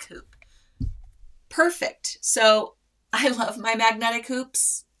magnetic hoop? Perfect. So I love my magnetic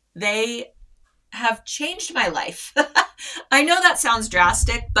hoops. They have changed my life. I know that sounds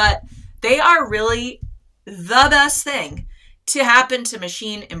drastic, but they are really the best thing to happen to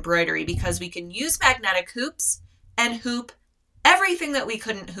machine embroidery because we can use magnetic hoops and hoop everything that we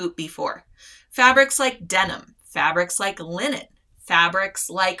couldn't hoop before. Fabrics like denim, fabrics like linen, fabrics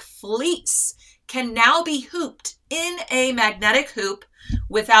like fleece can now be hooped in a magnetic hoop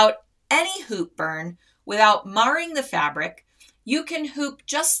without any hoop burn, without marring the fabric. You can hoop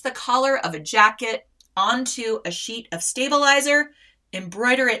just the collar of a jacket onto a sheet of stabilizer,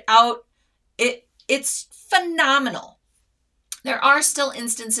 embroider it out. It's phenomenal. There are still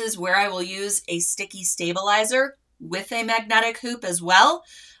instances where I will use a sticky stabilizer with a magnetic hoop as well,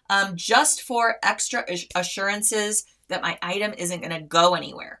 just for extra assurances that my item isn't going to go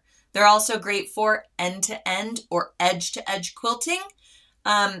anywhere. They're also great for end-to-end or edge-to-edge quilting.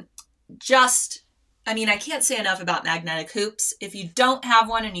 I can't say enough about magnetic hoops. If you don't have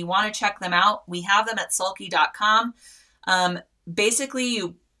one and you want to check them out, we have them at sulky.com. Basically,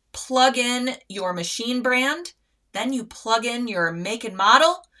 you plug in your machine brand, then you plug in your make and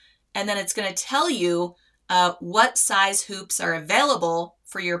model, and then it's going to tell you what size hoops are available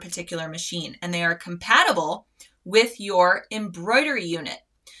for your particular machine. And they are compatible with your embroidery unit.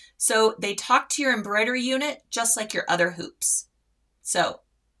 So they talk to your embroidery unit just like your other hoops. So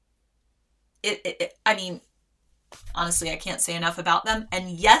honestly, I can't say enough about them. And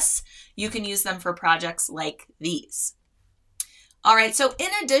yes, you can use them for projects like these. All right, so in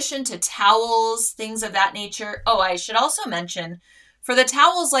addition to towels, things of that nature, I should also mention, for the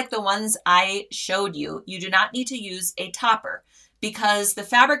towels like the ones I showed you, you do not need to use a topper because the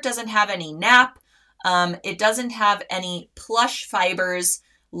fabric doesn't have any nap. It doesn't have any plush fibers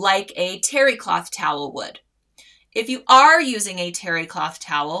like a terry cloth towel would. If you are using a terry cloth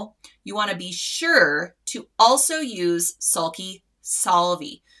towel, you want to be sure to also use Sulky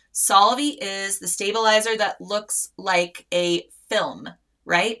Solvy. Solvy is the stabilizer that looks like a film,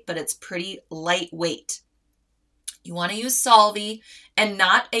 right? But it's pretty lightweight. You want to use Solvy and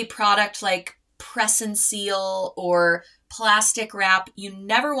not a product like Press and Seal or plastic wrap. You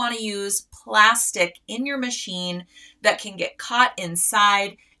never want to use plastic in your machine that can get caught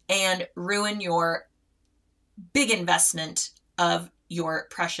inside and ruin your big investment of your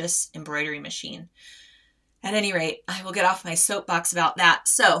precious embroidery machine. At any rate, I will get off my soapbox about that.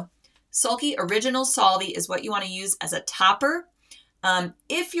 So Sulky Original Solvy is what you want to use as a topper.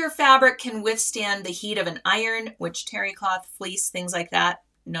 If your fabric can withstand the heat of an iron, which terry cloth, fleece, things like that,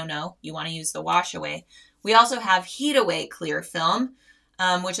 no, you want to use the wash away. We also have heat away clear film,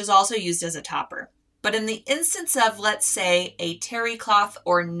 which is also used as a topper. But in the instance of, let's say, a terry cloth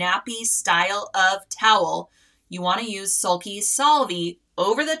or nappy style of towel, you want to use Sulky Solvy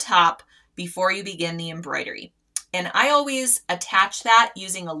over the top before you begin the embroidery. And I always attach that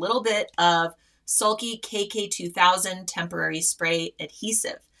using a little bit of Sulky KK2000 temporary spray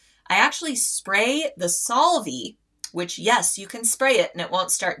adhesive. I actually spray the Solvy, which yes, you can spray it and it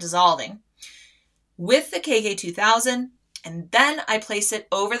won't start dissolving, with the KK2000, and then I place it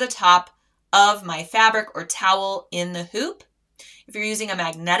over the top of my fabric or towel in the hoop. If you're using a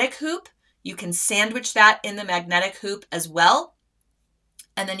magnetic hoop, you can sandwich that in the magnetic hoop as well,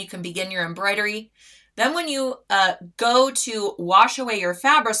 and then you can begin your embroidery. Then when you go to wash away your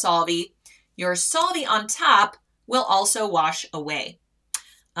Fabri-Solvy, your Solvy on top will also wash away.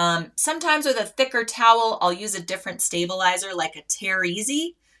 Sometimes with a thicker towel, I'll use a different stabilizer like a Tear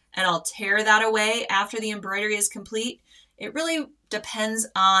Easy, and I'll tear that away after the embroidery is complete. It really depends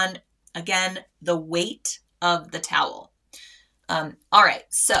on, again, the weight of the towel. All right,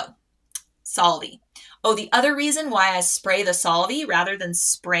 so Solvay. Oh, the other reason why I spray the Solvay rather than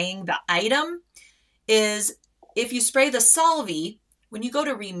spraying the item is if you spray the Solvay, when you go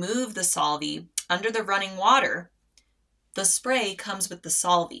to remove the Solvay under the running water, the spray comes with the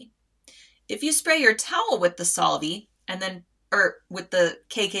Solvay. If you spray your towel with the Solvay and then, or with the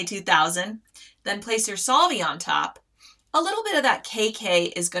KK2000, then place your Solvay on top, a little bit of that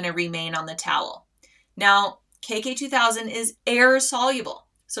KK is going to remain on the towel. Now, KK2000 is air soluble,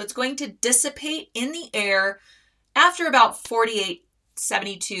 so it's going to dissipate in the air after about 48,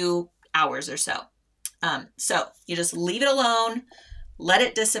 72 hours or so. So you just leave it alone, let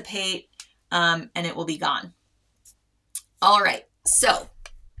it dissipate, and it will be gone. All right, so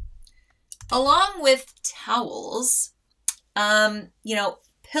along with towels,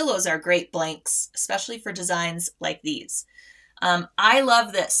 pillows are great blanks, especially for designs like these. I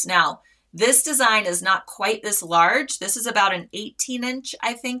love this. Now, this design is not quite this large. This is about an 18-inch,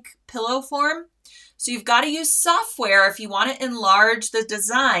 I think, pillow form. So you've got to use software if you want to enlarge the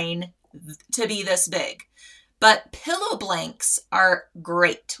design to be this big. But pillow blanks are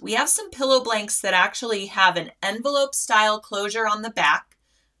great. We have some pillow blanks that actually have an envelope style closure on the back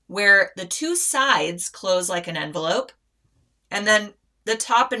where the two sides close like an envelope, and then the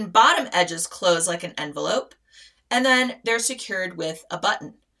top and bottom edges close like an envelope, and then they're secured with a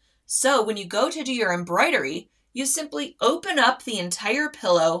button. So when you go to do your embroidery, you simply open up the entire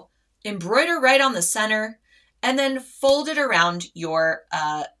pillow, embroider right on the center, and then fold it around your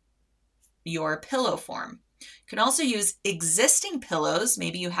pillow form. You can also use existing pillows.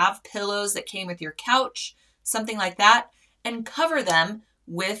 Maybe you have pillows that came with your couch, something like that, and cover them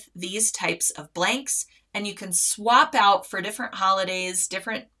with these types of blanks. And you can swap out for different holidays,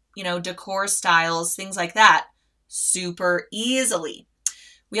 different, decor styles, things like that, super easily.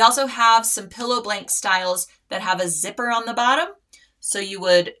 We also have some pillow blank styles that have a zipper on the bottom. So you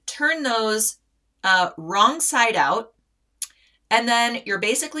would turn those wrong side out, and then you're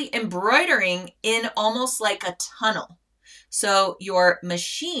basically embroidering in almost like a tunnel. So your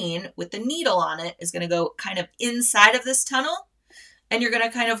machine with the needle on it is going to go kind of inside of this tunnel, and you're going to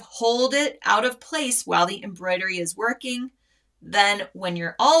kind of hold it out of place while the embroidery is working. Then when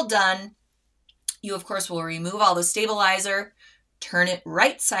you're all done, you of course will remove all the stabilizer, turn it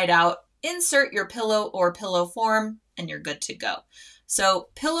right side out, insert your pillow or pillow form, and you're good to go. So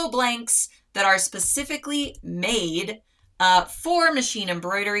pillow blanks that are specifically made for machine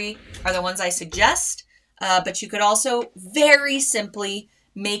embroidery are the ones I suggest, but you could also very simply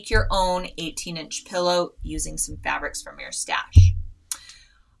make your own 18-inch pillow using some fabrics from your stash.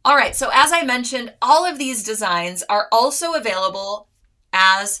 All right, so as I mentioned, all of these designs are also available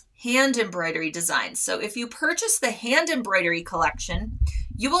as hand embroidery designs. So if you purchase the hand embroidery collection,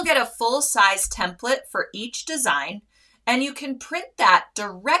 you will get a full-size template for each design, and you can print that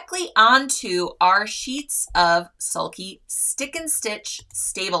directly onto our sheets of Sulky Stick and Stitch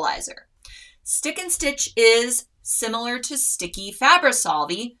Stabilizer. Stick and Stitch is similar to Sticky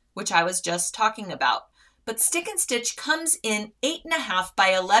Fabri-Solvay, which I was just talking about. But Stick and Stitch comes in 8.5 by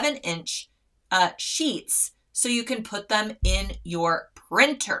 11-inch sheets, so you can put them in your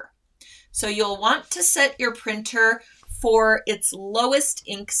printer. So you'll want to set your printer for its lowest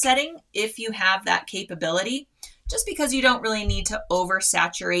ink setting if you have that capability, just because you don't really need to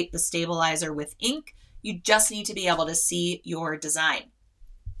oversaturate the stabilizer with ink. You just need to be able to see your design.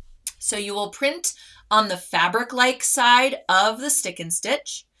 So you will print on the fabric-like side of the Stick and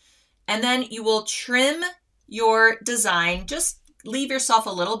Stitch, and then you will trim your design. Just leave yourself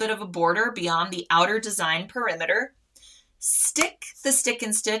a little bit of a border beyond the outer design perimeter. Stick the Stick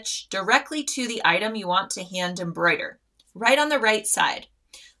and Stitch directly to the item you want to hand embroider, right on the right side,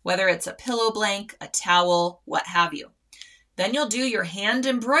 whether it's a pillow blank, a towel, what have you. Then you'll do your hand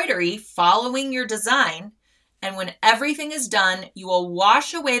embroidery following your design, and when everything is done, you will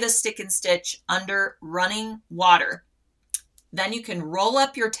wash away the Stick and Stitch under running water. Then you can roll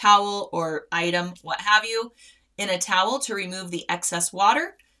up your towel or item, what have you, in a towel to remove the excess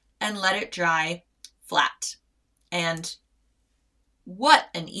water and let it dry flat. And what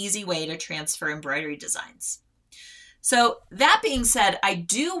an easy way to transfer embroidery designs. So that being said, I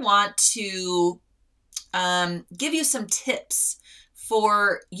do want to give you some tips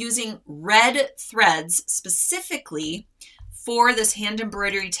for using red threads specifically for this hand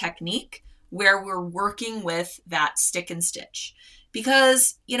embroidery technique where we're working with that Stick and Stitch.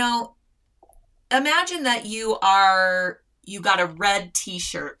 Because, imagine that you got a red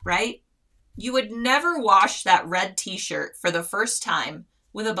t-shirt, right? You would never wash that red t-shirt for the first time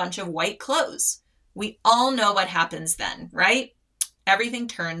with a bunch of white clothes. We all know what happens then, right? Everything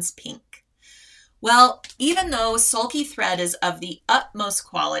turns pink. Well, even though sulky thread is of the utmost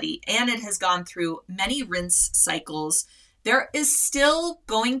quality and it has gone through many rinse cycles, there is still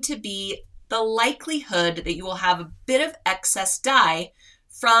going to be the likelihood that you will have a bit of excess dye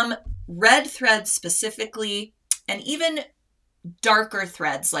from red threads specifically, and even darker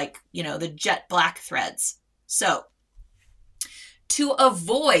threads like, the jet black threads. So to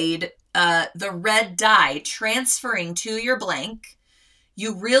avoid the red dye transferring to your blank,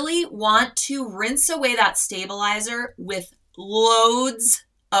 you really want to rinse away that stabilizer with loads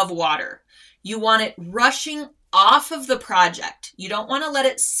of water. You want it rushing off of the project. You don't want to let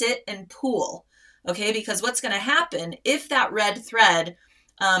it sit and pool, okay? Because what's going to happen if that red thread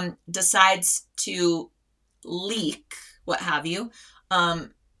decides to leak, what have you,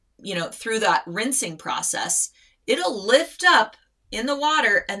 through that rinsing process, it'll lift up in the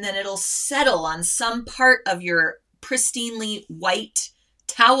water and then it'll settle on some part of your pristinely white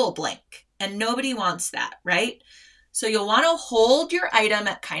towel blank, and nobody wants that, right? So you'll want to hold your item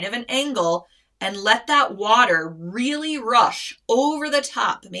at kind of an angle and let that water really rush over the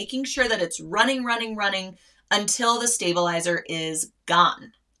top, making sure that it's running until the stabilizer is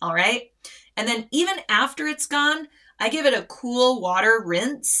gone, all right? And then even after it's gone, I give it a cool water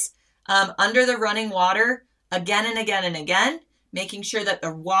rinse under the running water again and again and again, making sure that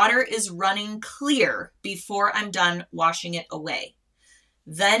the water is running clear before I'm done washing it away.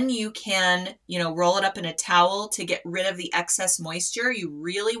 Then you can, roll it up in a towel to get rid of the excess moisture. You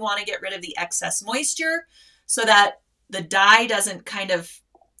really want to get rid of the excess moisture so that the dye doesn't kind of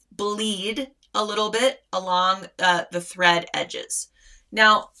bleed a little bit along the thread edges.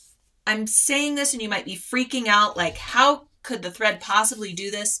 Now, I'm saying this and you might be freaking out, like, how could the thread possibly do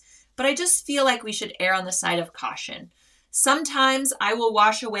this? But I just feel like we should err on the side of caution. Sometimes I will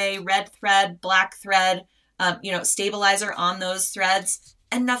wash away red thread, black thread, stabilizer on those threads,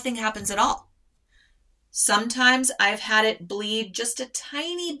 and nothing happens at all. Sometimes I've had it bleed just a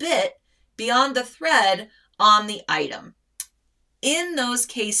tiny bit beyond the thread on the item. In those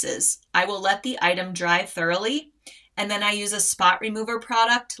cases, I will let the item dry thoroughly, and then I use a spot remover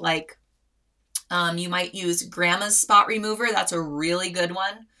product like you might use Grandma's spot remover. That's a really good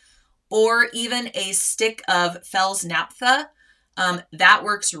one. Or even a stick of Fell's naphtha. That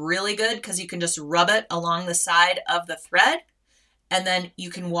works really good because you can just rub it along the side of the thread, and then you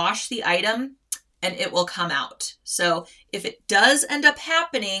can wash the item and it will come out. So if it does end up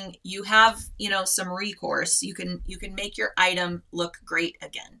happening, you have, some recourse. You can make your item look great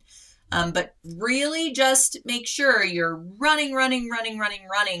again. But really just make sure you're running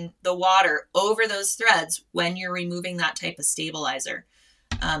the water over those threads when you're removing that type of stabilizer.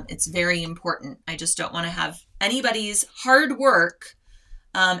 It's very important. I just don't want to have anybody's hard work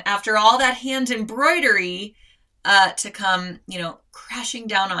after all that hand embroidery to come, crashing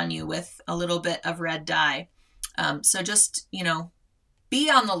down on you with a little bit of red dye. So just, be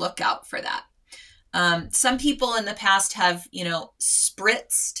on the lookout for that. Some people in the past have,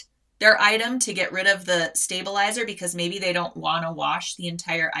 spritzed their item to get rid of the stabilizer because maybe they don't want to wash the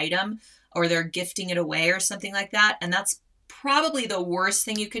entire item or they're gifting it away or something like that. And that's probably the worst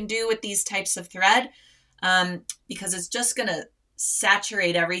thing you can do with these types of thread because it's just going to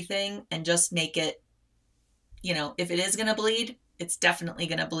saturate everything and just make it, if it is going to bleed, it's definitely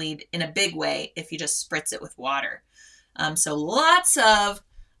going to bleed in a big way if you just spritz it with water. So lots of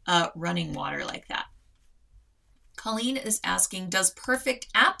running water like that. Colleen is asking, does Perfect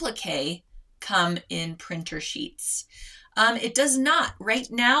Applique come in printer sheets? It does not. Right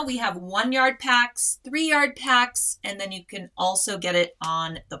now we have 1 yard packs, 3 yard packs, and then you can also get it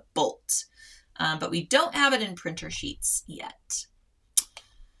on the bolt. But we don't have it in printer sheets yet.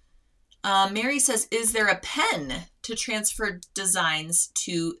 Mary says, is there a pen to transfer designs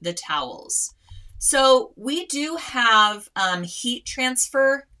to the towels? So we do have heat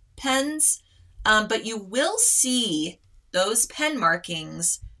transfer pens, but you will see those pen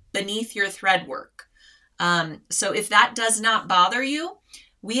markings beneath your thread work. So if that does not bother you,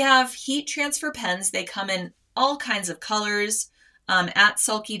 we have heat transfer pens. They come in all kinds of colors at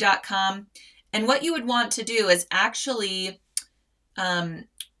sulky.com. And what you would want to do is actually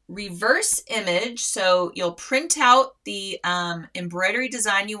reverse image. So you'll print out the embroidery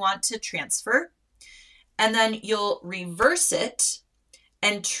design you want to transfer, and then you'll reverse it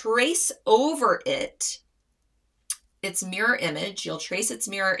and trace over it its mirror image. You'll trace its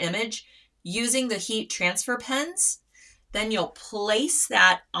mirror image using the heat transfer pens. Then you'll place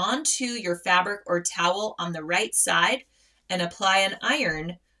that onto your fabric or towel on the right side and apply an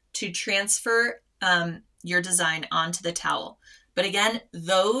iron to transfer your design onto the towel. But again,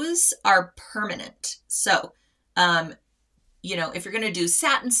 those are permanent. So you know, if you're going to do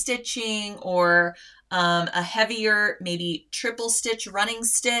satin stitching or a heavier, maybe triple stitch running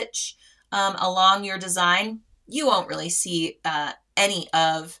stitch along your design, you won't really see any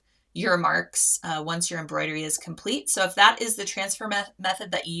of your marks once your embroidery is complete. So if that is the transfer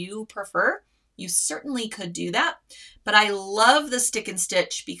method that you prefer, you certainly could do that. But I love the stick and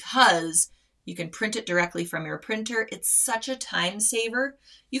stitch because you can print it directly from your printer. It's such a time saver.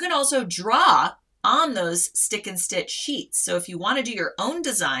 You can also draw on those stick and stitch sheets. So if you want to do your own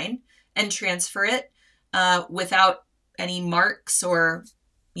design and transfer it without any marks or,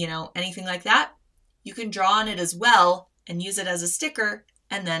 you know, anything like that, you can draw on it as well and use it as a sticker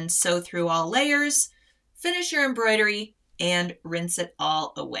and then sew through all layers, finish your embroidery, and rinse it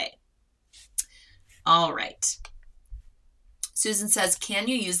all away. All right. Susan says, can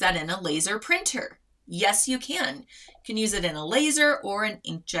you use that in a laser printer? Yes, you can. You can use it in a laser or an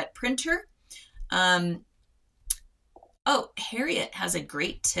inkjet printer. Oh, Harriet has a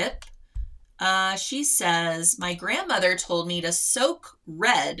great tip. She says, my grandmother told me to soak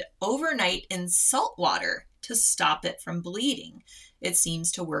red overnight in salt water to stop it from bleeding. It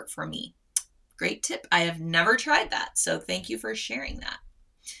seems to work for me. Great tip. I have never tried that, so thank you for sharing that.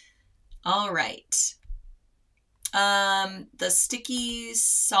 All right. The sticky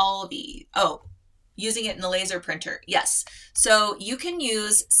solvi. Oh, using it in the laser printer. Yes. So you can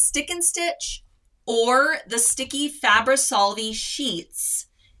use stick and stitch or the sticky Fabri-Solvi sheets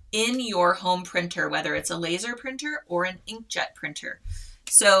in your home printer, whether it's a laser printer or an inkjet printer.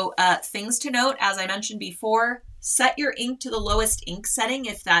 So things to note, as I mentioned before, set your ink to the lowest ink setting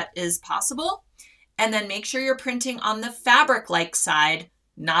if that is possible, and then make sure you're printing on the fabric-like side,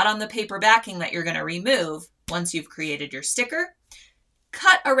 not on the paper backing that you're going to remove once you've created your sticker.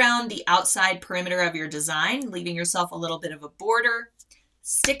 Cut around the outside perimeter of your design, leaving yourself a little bit of a border.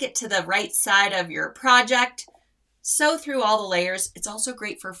 Stick it to the right side of your project. Sew through all the layers. It's also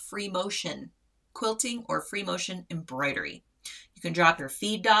great for free motion quilting or free motion embroidery. You can drop your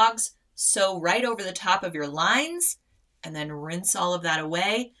feed dogs, sew right over the top of your lines, and then rinse all of that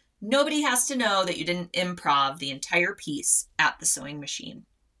away. Nobody has to know that you didn't improv the entire piece at the sewing machine.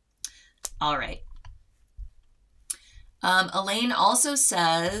 All right. Elaine also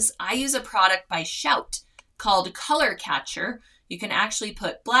says, I use a product by Shout called Color Catcher. You can actually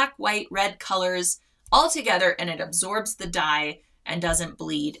put black, white, red colors all together and it absorbs the dye and doesn't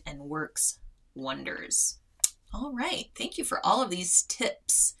bleed and works wonders. All right. Thank you for all of these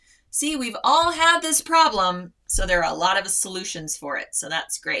tips. See, we've all had this problem, so there are a lot of solutions for it. So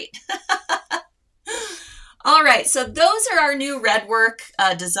that's great. All right. So those are our new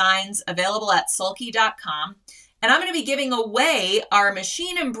Redwork designs available at sulky.com. And I'm going to be giving away our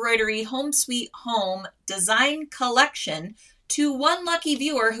machine embroidery Home Sweet Home design collection to one lucky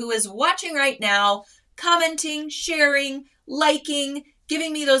viewer who is watching right now, commenting, sharing, liking,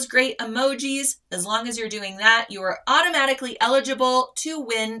 giving me those great emojis. As long as you're doing that, you are automatically eligible to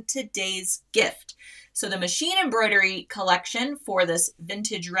win today's gift. So the machine embroidery collection for this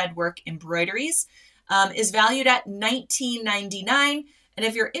vintage Redwork embroideries is valued at $19.99. And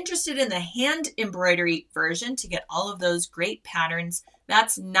if you're interested in the hand embroidery version to get all of those great patterns,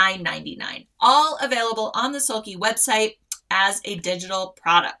 that's $9.99. All available on the Sulky website as a digital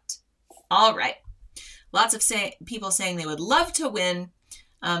product. All right. Lots of people saying they would love to win.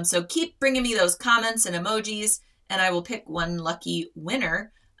 So keep bringing me those comments and emojis, and I will pick one lucky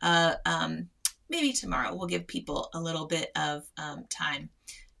winner. Maybe tomorrow. We'll give people a little bit of time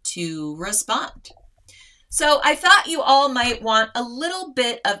to respond. So I thought you all might want a little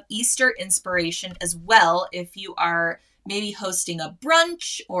bit of Easter inspiration as well if you are maybe hosting a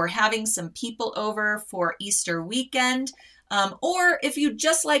brunch or having some people over for Easter weekend, or if you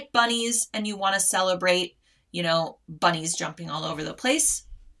just like bunnies and you want to celebrate, you know, bunnies jumping all over the place.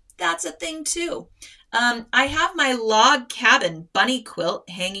 That's a thing too. I have my log cabin bunny quilt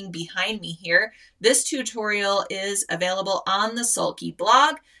hanging behind me here. This tutorial is available on the Sulky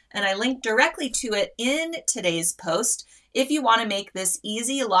blog, and I link directly to it in today's post if you want to make this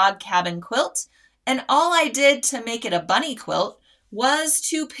easy log cabin quilt. And all I did to make it a bunny quilt was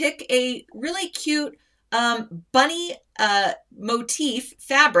to pick a really cute bunny motif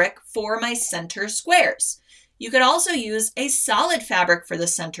fabric for my center squares. You could also use a solid fabric for the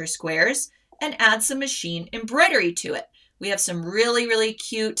center squares and add some machine embroidery to it. We have some really, really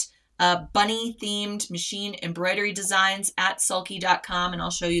cute bunny themed machine embroidery designs at sulky.com, and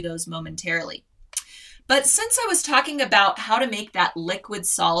I'll show you those momentarily. But since I was talking about how to make that liquid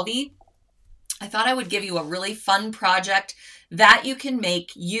solvi, I thought I would give you a really fun project that you can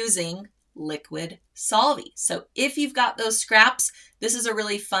make using liquid solvi. So if you've got those scraps, this is a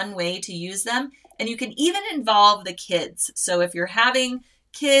really fun way to use them. And you can even involve the kids. So if you're having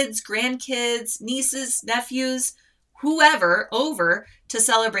kids, grandkids, nieces, nephews, whoever over to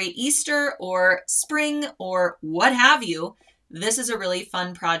celebrate Easter or spring or what have you, this is a really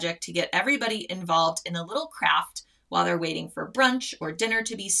fun project to get everybody involved in a little craft while they're waiting for brunch or dinner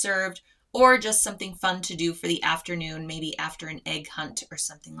to be served, or just something fun to do for the afternoon, maybe after an egg hunt or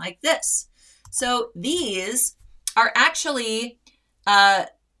something like this. So these are actually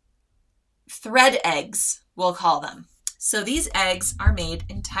thread eggs, we'll call them. So these eggs are made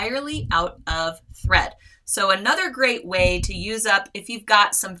entirely out of thread. So another great way to use up, if you've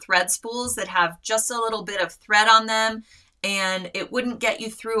got some thread spools that have just a little bit of thread on them and it wouldn't get you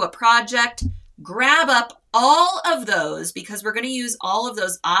through a project, grab up all of those, because we're going to use all of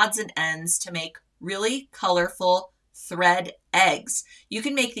those odds and ends to make really colorful thread eggs. You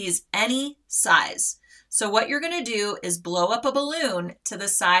can make these any size. So what you're going to do is blow up a balloon to the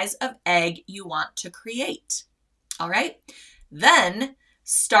size of egg you want to create. All right. Then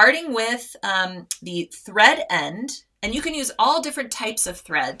starting with the thread end, and you can use all different types of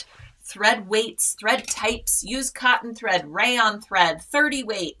thread weights, thread types, use cotton thread, rayon thread, 30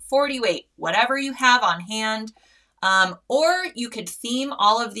 weight, 40 weight, whatever you have on hand. Or you could theme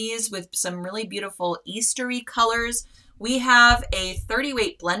all of these with some really beautiful Eastery colors. We have a 30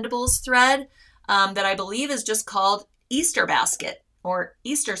 weight blendables thread that I believe is just called Easter basket or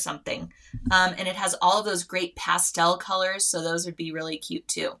Easter something. And it has all of those great pastel colors, so those would be really cute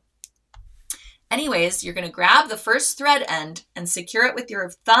too. Anyways, you're going to grab the first thread end and secure it with your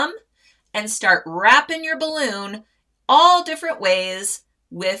thumb and start wrapping your balloon all different ways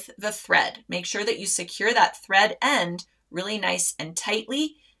with the thread. Make sure that you secure that thread end really nice and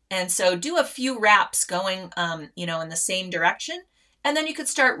tightly. And so do a few wraps going, in the same direction. And then you could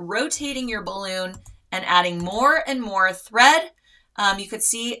start rotating your balloon and adding more and more thread. You could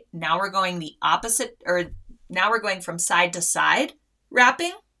see now we're going the opposite, or now we're going from side to side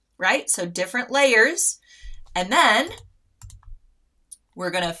wrapping, right? So different layers. And then we're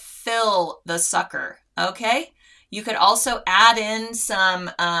going to fill the sucker, okay? You could also add in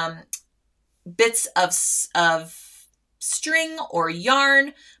some bits of string or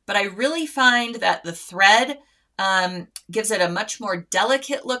yarn, but I really find that the thread gives it a much more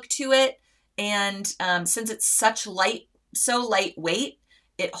delicate look to it. And since it's so lightweight,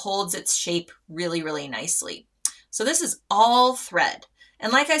 it holds its shape really, really nicely. So this is all thread.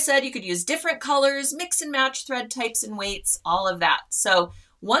 And like I said, you could use different colors, mix and match thread types and weights, all of that. So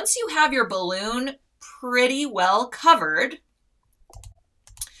once you have your balloon pretty well covered,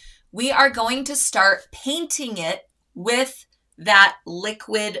 we are going to start painting it with that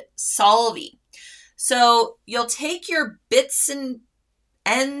liquid solvay. So you'll take your bits and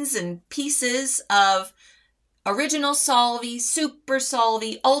ends and pieces of original solvay, super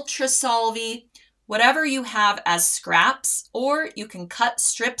solvay, ultra solvay, whatever you have as scraps, or you can cut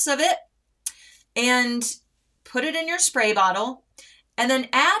strips of it and put it in your spray bottle, and then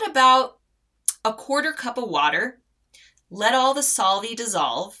add about a 1/4 cup of water, let all the solvay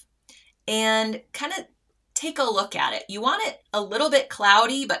dissolve, and kind of take a look at it. You want it a little bit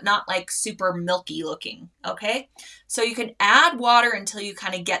cloudy, but not like super milky looking, okay? So you can add water until you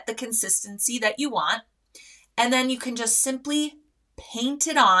kind of get the consistency that you want, and then you can just simply paint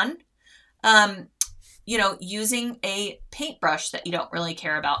it on, using a paintbrush that you don't really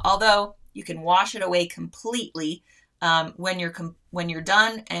care about, although you can wash it away completely when you're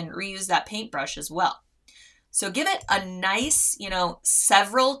done and reuse that paintbrush as well. So give it a nice,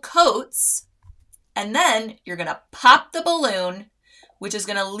 several coats, and then you're going to pop the balloon, which is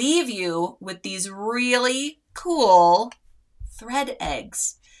going to leave you with these really cool thread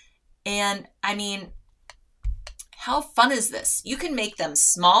eggs. And I mean, how fun is this? You can make them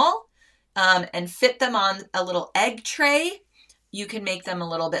small and fit them on a little egg tray. You can make them a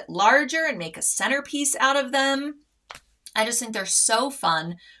little bit larger and make a centerpiece out of them. I just think they're so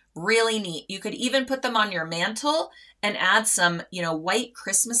fun, really neat. You could even put them on your mantle and add some, white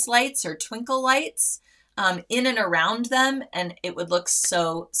Christmas lights or twinkle lights in and around them, and it would look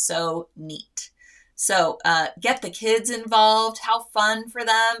so, so neat. So get the kids involved. How fun for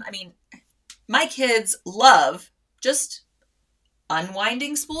them. I mean, my kids love just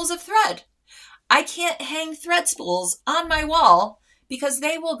unwinding spools of thread. I can't hang thread spools on my wall because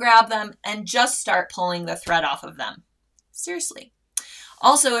they will grab them and just start pulling the thread off of them. Seriously.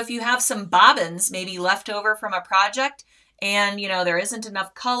 Also, if you have some bobbins maybe left over from a project and, there isn't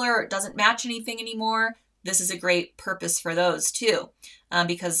enough color, or it doesn't match anything anymore, this is a great purpose for those too.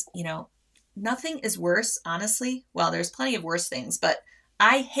 Because, nothing is worse, honestly. Well, there's plenty of worse things, but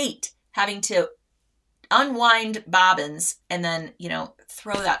I hate having to unwind bobbins and then,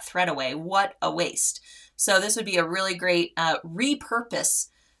 throw that thread away. What a waste. So this would be a really great repurpose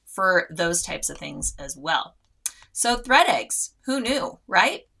for those types of things as well. So thread eggs, who knew,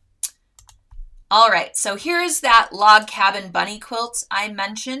 right? All right, so here's that log cabin bunny quilt I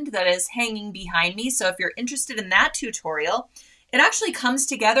mentioned that is hanging behind me. So if you're interested in that tutorial, it actually comes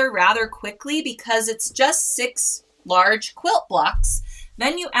together rather quickly because it's just 6 large quilt blocks.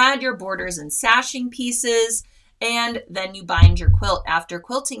 Then you add your borders and sashing pieces, and then you bind your quilt after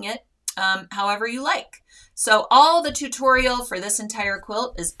quilting it however you like. So all the tutorial for this entire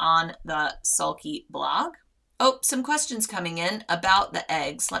quilt is on the Sulky blog. Oh, some questions coming in about the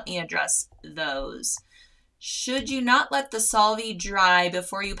eggs. Let me address those. Should you not let the solvay dry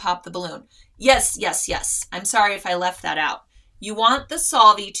before you pop the balloon? Yes, yes, yes. I'm sorry if I left that out. You want the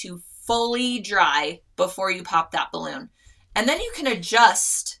solvay to fully dry before you pop that balloon. And then you can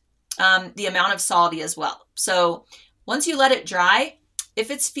adjust the amount of solvay as well. So once you let it dry,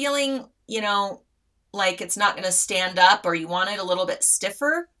 if it's feeling, you know, like it's not going to stand up or you want it a little bit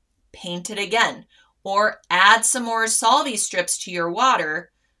stiffer, paint it again. Or add some more solvay strips to your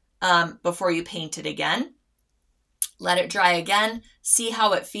water before you paint it again. Let it dry again. See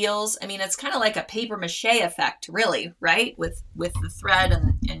how it feels. I mean, it's kind of like a paper mache effect, really, right? With the thread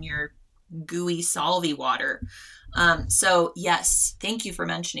and your gooey solvay water. So yes, thank you for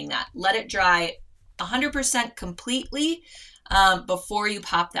mentioning that. Let it dry 100% completely before you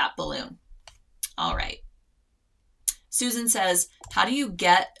pop that balloon. All right. Susan says, how do you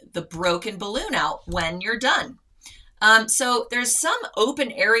get the broken balloon out when you're done? So there's some open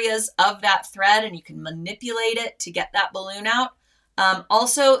areas of that thread and you can manipulate it to get that balloon out.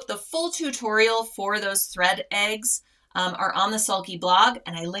 Also, the full tutorial for those thread eggs are on the Sulky blog,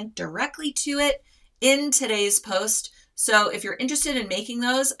 and I link directly to it in today's post. So if you're interested in making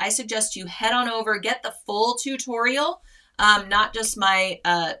those, I suggest you head on over, get the full tutorial, not just my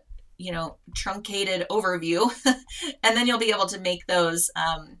truncated overview, and then you'll be able to make those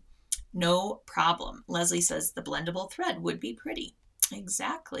no problem. Leslie says the blendable thread would be pretty.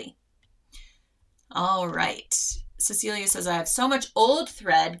 Exactly. All right. Cecilia says, I have so much old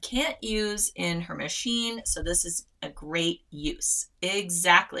thread can't use in her machine, so this is a great use.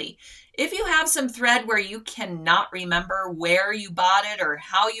 Exactly. If you have some thread where you cannot remember where you bought it or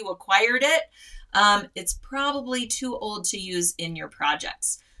how you acquired it, it's probably too old to use in your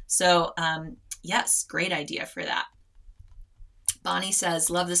projects. So yes, great idea for that. Bonnie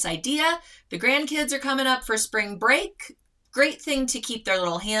says, love this idea. The grandkids are coming up for spring break. Great thing to keep their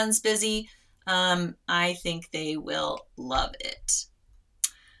little hands busy. I think they will love it.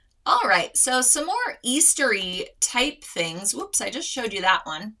 All right, so some more Eastery type things. Whoops, I just showed you that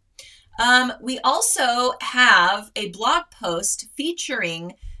one. We also have a blog post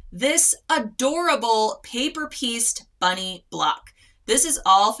featuring this adorable paper pieced bunny block. This is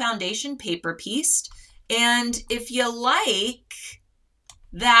all foundation paper pieced. And if you like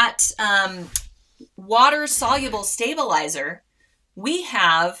that water soluble stabilizer, we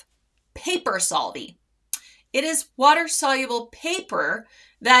have paper solvay. It is water soluble paper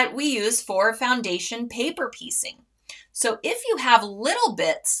that we use for foundation paper piecing. So if you have little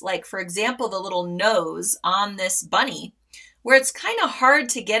bits, like for example, the little nose on this bunny, where it's kind of hard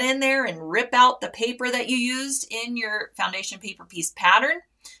to get in there and rip out the paper that you used in your foundation paper piece pattern,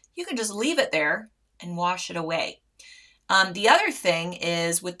 you can just leave it there and wash it away. The other thing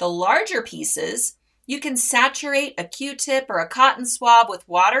is with the larger pieces, you can saturate a Q-tip or a cotton swab with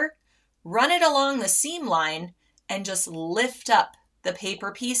water, run it along the seam line, and just lift up the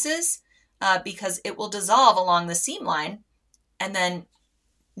paper pieces because it will dissolve along the seam line, and then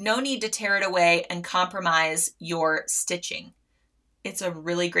no need to tear it away and compromise your stitching. It's a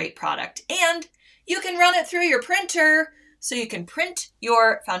really great product. And you can run it through your printer so you can print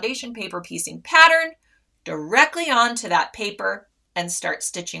your foundation paper piecing pattern directly onto that paper and start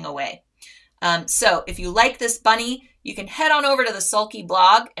stitching away. So if you like this bunny, you can head on over to the Sulky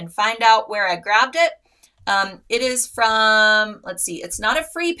blog and find out where I grabbed it. It is from, let's see, it's not a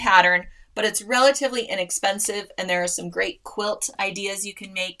free pattern, but it's relatively inexpensive, and there are some great quilt ideas you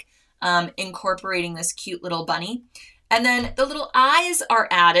can make incorporating this cute little bunny. And then the little eyes are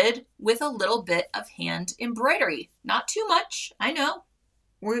added with a little bit of hand embroidery. Not too much, I know.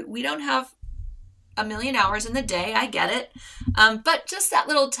 We don't have a million hours in the day, I get it. But just that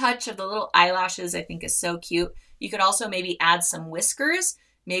little touch of the little eyelashes I think is so cute. You could also maybe add some whiskers,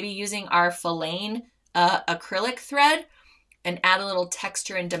 maybe using our Filane acrylic thread, and add a little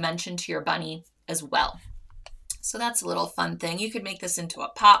texture and dimension to your bunny as well. So that's a little fun thing. You could make this into a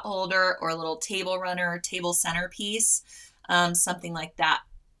pot holder or a little table runner, table centerpiece, something like that.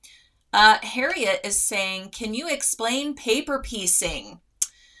 Harriet is saying, can you explain paper piecing?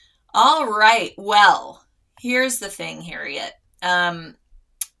 All right. Well, here's the thing, Harriet.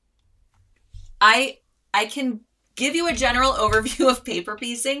 I can give you a general overview of paper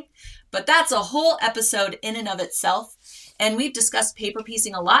piecing, but that's a whole episode in and of itself. And we've discussed paper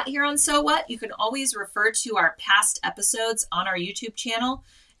piecing a lot here on So What. You can always refer to our past episodes on our YouTube channel.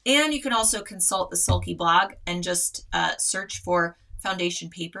 And you can also consult the Sulky blog and just search for foundation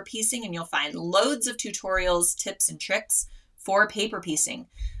paper piecing, and you'll find loads of tutorials, tips, and tricks for paper piecing.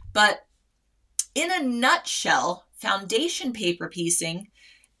 But in a nutshell, foundation paper piecing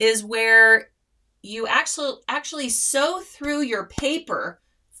is where you actually sew through your paper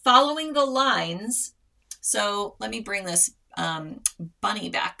following the lines. So let me bring this bunny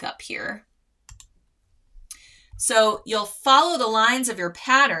back up here. So you'll follow the lines of your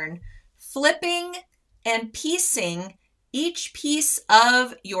pattern, flipping and piecing each piece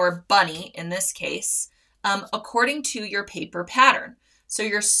of your bunny, in this case, according to your paper pattern. So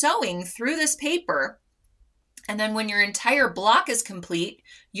you're sewing through this paper, and then when your entire block is complete,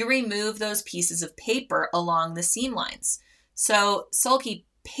 you remove those pieces of paper along the seam lines. So Sulky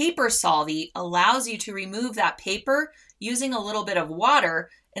Paper Solvy allows you to remove that paper using a little bit of water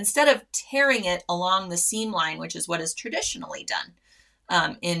instead of tearing it along the seam line, which is what is traditionally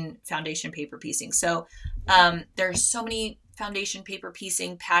done in foundation paper piecing. So there's so many foundation paper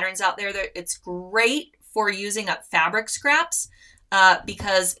piecing patterns out there that it's great for using up fabric scraps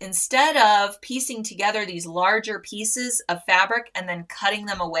because instead of piecing together these larger pieces of fabric and then cutting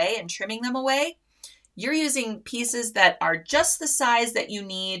them away and trimming them away, you're using pieces that are just the size that you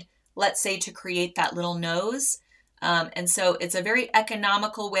need, let's say, to create that little nose. And so it's a very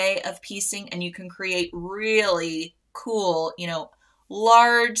economical way of piecing, and you can create really cool,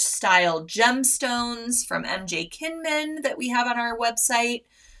 large style gemstones from MJ Kinman that we have on our website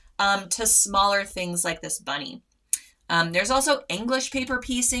to smaller things like this bunny. There's also English paper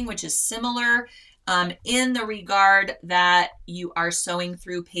piecing, which is similar in the regard that you are sewing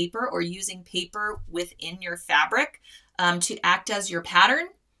through paper or using paper within your fabric to act as your pattern.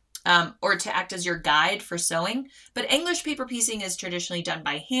 Or to act as your guide for sewing. But English paper piecing is traditionally done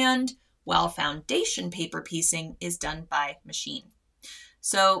by hand, while foundation paper piecing is done by machine.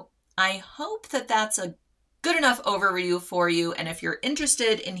 So I hope that that's a good enough overview for you. And if you're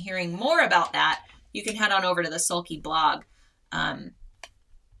interested in hearing more about that, you can head on over to the Sulky blog.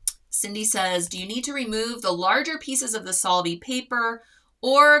 Cindy says, do you need to remove the larger pieces of the Solvy paper,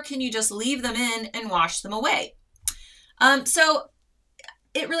 or can you just leave them in and wash them away? So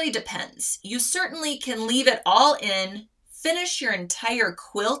it really depends. You certainly can leave it all in, finish your entire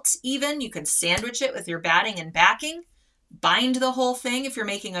quilt even. You can sandwich it with your batting and backing, bind the whole thing if you're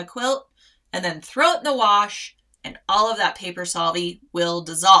making a quilt, and then throw it in the wash, and all of that paper Solvy will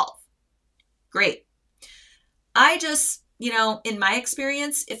dissolve. Great. I just, in my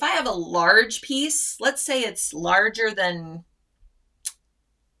experience, if I have a large piece, let's say it's larger than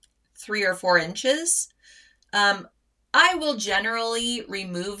 3 or 4 inches, I will generally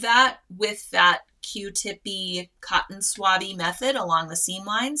remove that with that Q-tippy cotton swabby method along the seam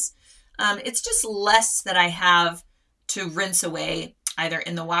lines. It's just less that I have to rinse away either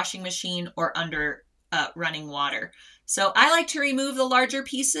in the washing machine or under running water. So I like to remove the larger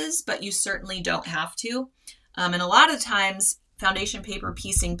pieces, but you certainly don't have to. And a lot of times foundation paper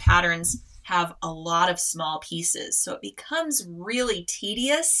piecing patterns have a lot of small pieces. So it becomes really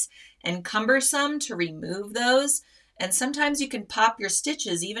tedious and cumbersome to remove those. And sometimes you can pop your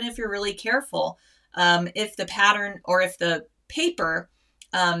stitches, even if you're really careful, if the pattern or if the paper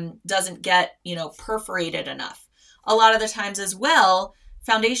doesn't get, perforated enough. A lot of the times as well,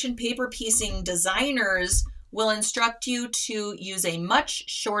 foundation paper piecing designers will instruct you to use a much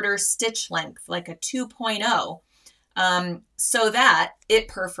shorter stitch length, like a 2.0, so that it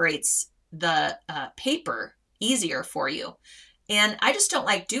perforates the paper easier for you. And I just don't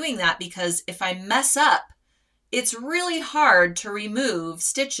like doing that because if I mess up, it's really hard to remove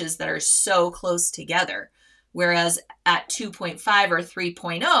stitches that are so close together. Whereas at 2.5 or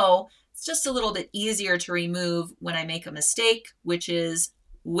 3.0, it's just a little bit easier to remove when I make a mistake, which is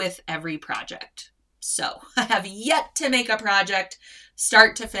with every project. So I have yet to make a project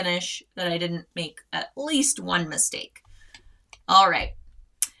start to finish that I didn't make at least one mistake. All right.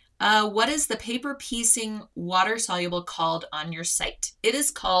 What is the paper piecing water soluble called on your site? It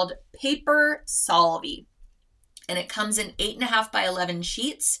is called Paper Solvy. And it comes in 8.5 by 11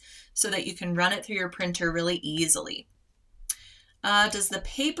 sheets so that you can run it through your printer really easily. Does the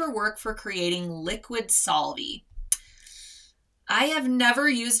paper work for creating liquid Solvy? I have never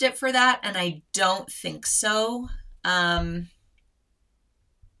used it for that, and I don't think so.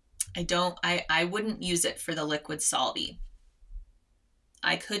 I wouldn't use it for the liquid solvy.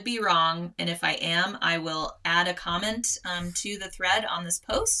 I could be wrong, and if I am, I will add a comment to the thread on this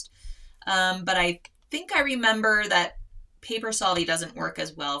post. But I think I remember that paper solvy doesn't work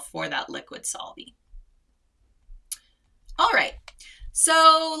as well for that liquid solvy. All right,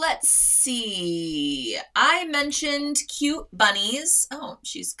 so let's see. I mentioned cute bunnies. Oh,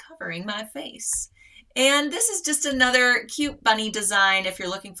 she's covering my face. And this is just another cute bunny design if you're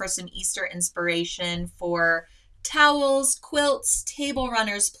looking for some Easter inspiration for towels, quilts, table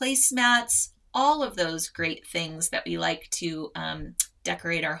runners, placemats, all of those great things that we like to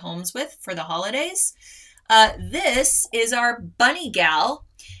decorate our homes with for the holidays. This is our bunny gal,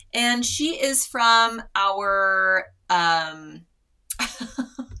 and she is from our,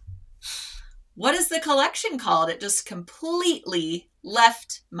 what is the collection called? It just completely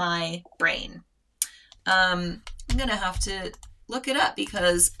left my brain. I'm going to have to look it up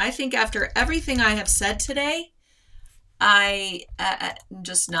because I think after everything I have said today, I'm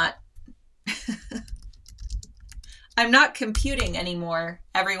just not, I'm not computing anymore,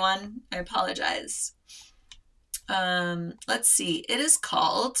 everyone. I apologize. Let's see. It is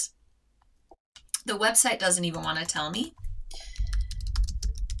called, the website doesn't even want to tell me.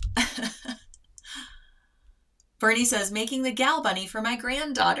 Bernie says, making the gal bunny for my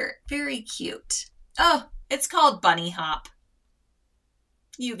granddaughter. Very cute. Oh, it's called Bunny Hop.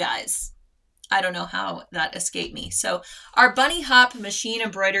 You guys, I don't know how that escaped me. So our Bunny Hop machine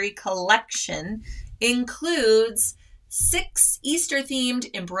embroidery collection includes 6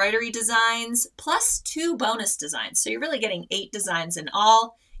 Easter-themed embroidery designs plus 2 bonus designs. So you're really getting 8 designs in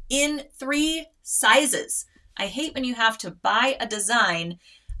all in 3 sizes. I hate when you have to buy a design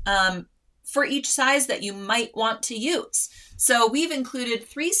for each size that you might want to use. So we've included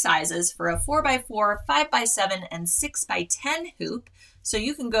 3 sizes for a 4x4, 5x7, and 6x10 hoop. So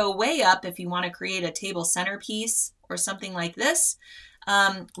you can go way up if you want to create a table centerpiece or something like this.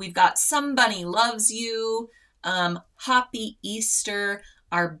 We've got Some Bunny Loves You, Hoppy Easter,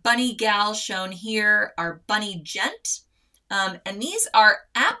 our Bunny Gal shown here, our Bunny Gent. And these are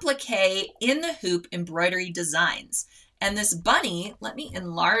applique in the hoop embroidery designs. And this bunny, let me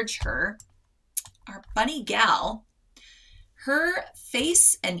enlarge her. Our Bunny Gal, her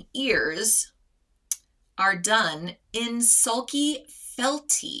face and ears are done in sulky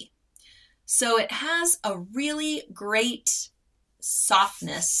felty. So it has a really great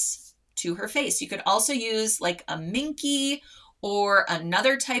softness to her face. You could also use like a minky or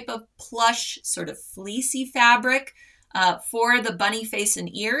another type of plush, sort of fleecy fabric for the bunny face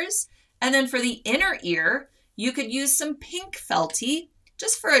and ears. And then for the inner ear, you could use some pink felty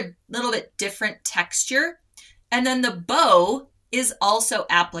just for a little bit different texture. And then the bow is also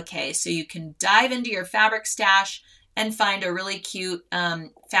applique. So you can dive into your fabric stash and find a really cute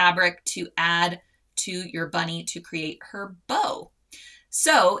fabric to add to your bunny to create her bow.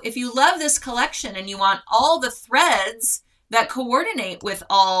 So if you love this collection and you want all the threads that coordinate with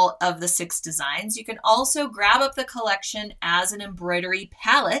all of the 6 designs, you can also grab up the collection as an embroidery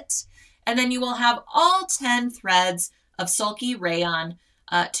palette, and then you will have all 10 threads of sulky rayon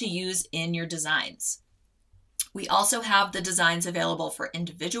to use in your designs. We also have the designs available for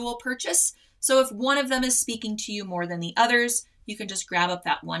individual purchase. So if one of them is speaking to you more than the others, you can just grab up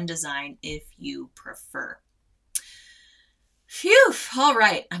that one design if you prefer. Phew, all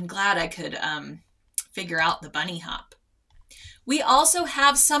right. I'm glad I could figure out the bunny hop. We also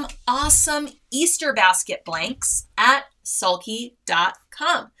have some awesome Easter basket blanks at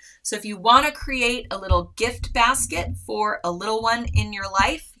sulky.com. So if you want to create a little gift basket for a little one in your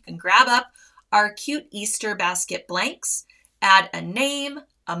life, you can grab up our cute Easter basket blanks, add a name,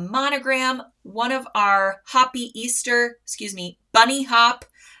 a monogram, one of our bunny hop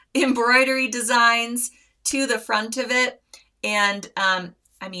embroidery designs to the front of it. And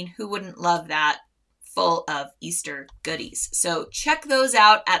I mean, who wouldn't love that? Full of Easter goodies. So check those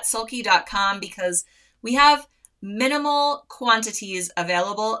out at sulky.com because we have minimal quantities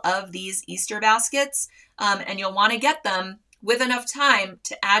available of these Easter baskets, and you'll want to get them with enough time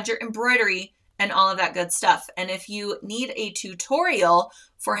to add your embroidery and all of that good stuff. And if you need a tutorial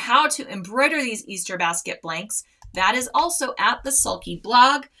for how to embroider these Easter basket blanks, that is also at the Sulky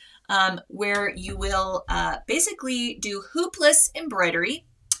blog, where you will basically do hoopless embroidery,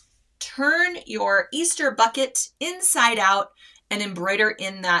 turn your Easter bucket inside out, and embroider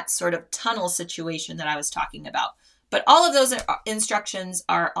in that sort of tunnel situation that I was talking about. But all of those instructions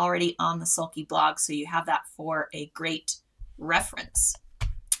are already on the Sulky blog, so you have that for a great reference.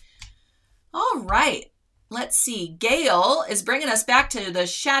 All right, let's see. Gail is bringing us back to the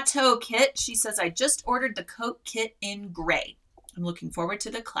Chateau kit. She says, I just ordered the coat kit in gray. I'm looking forward to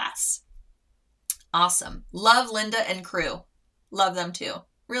the class. Awesome. Love Linda and crew. Love them too.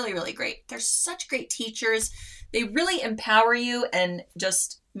 Really, really great. They're such great teachers. They really empower you and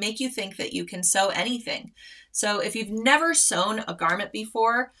just make you think that you can sew anything. So if you've never sewn a garment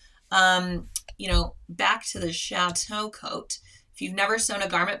before, you know, back to the chateau coat. If you've never sewn a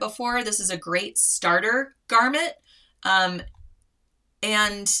garment before, this is a great starter garment.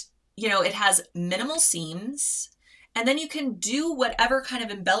 And, you know, it has minimal seams, and then you can do whatever kind of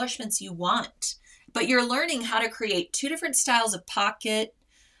embellishments you want. But you're learning how to create 2 different styles of pocket.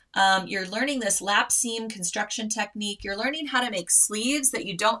 You're learning this lap seam construction technique. You're learning how to make sleeves that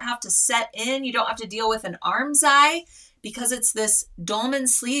you don't have to set in. You don't have to deal with an arm's eye because it's this dolman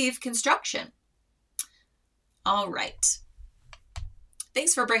sleeve construction. All right.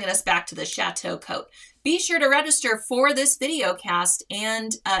 Thanks for bringing us back to the chateau coat. Be sure to register for this video cast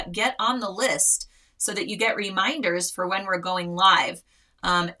and get on the list so that you get reminders for when we're going live.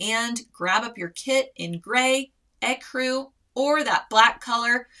 And grab up your kit in gray, ecru, or that black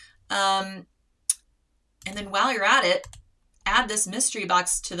color. And then while you're at it, add this mystery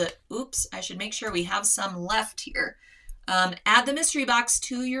box to the, oops, I should make sure we have some left here. Add the mystery box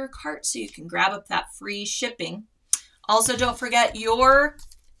to your cart so you can grab up that free shipping. Also, don't forget your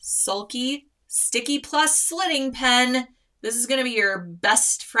Sulky Sticky Plus slitting pen. This is going to be your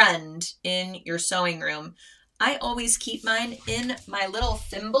best friend in your sewing room. I always keep mine in my little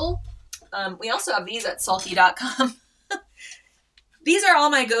thimble. We also have these at sulky.com. These are all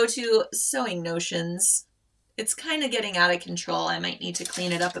my go-to sewing notions. It's kind of getting out of control. I might need to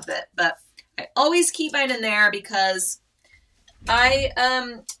clean it up a bit, but I always keep mine in there because I,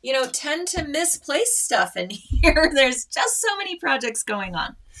 you know, tend to misplace stuff in here. There's just so many projects going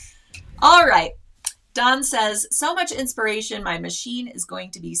on. All right. Don says, so much inspiration. My machine is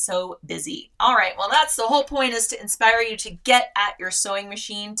going to be so busy. All right. Well, that's the whole point, is to inspire you to get at your sewing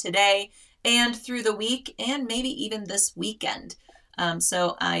machine today and through the week and maybe even this weekend.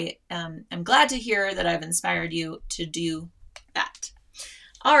 So I am glad to hear that I've inspired you to do that.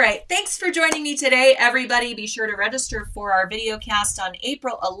 All right. Thanks for joining me today, everybody. Be sure to register for our video cast on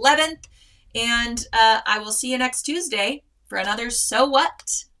April 11th. And I will see you next Tuesday for another So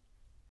What?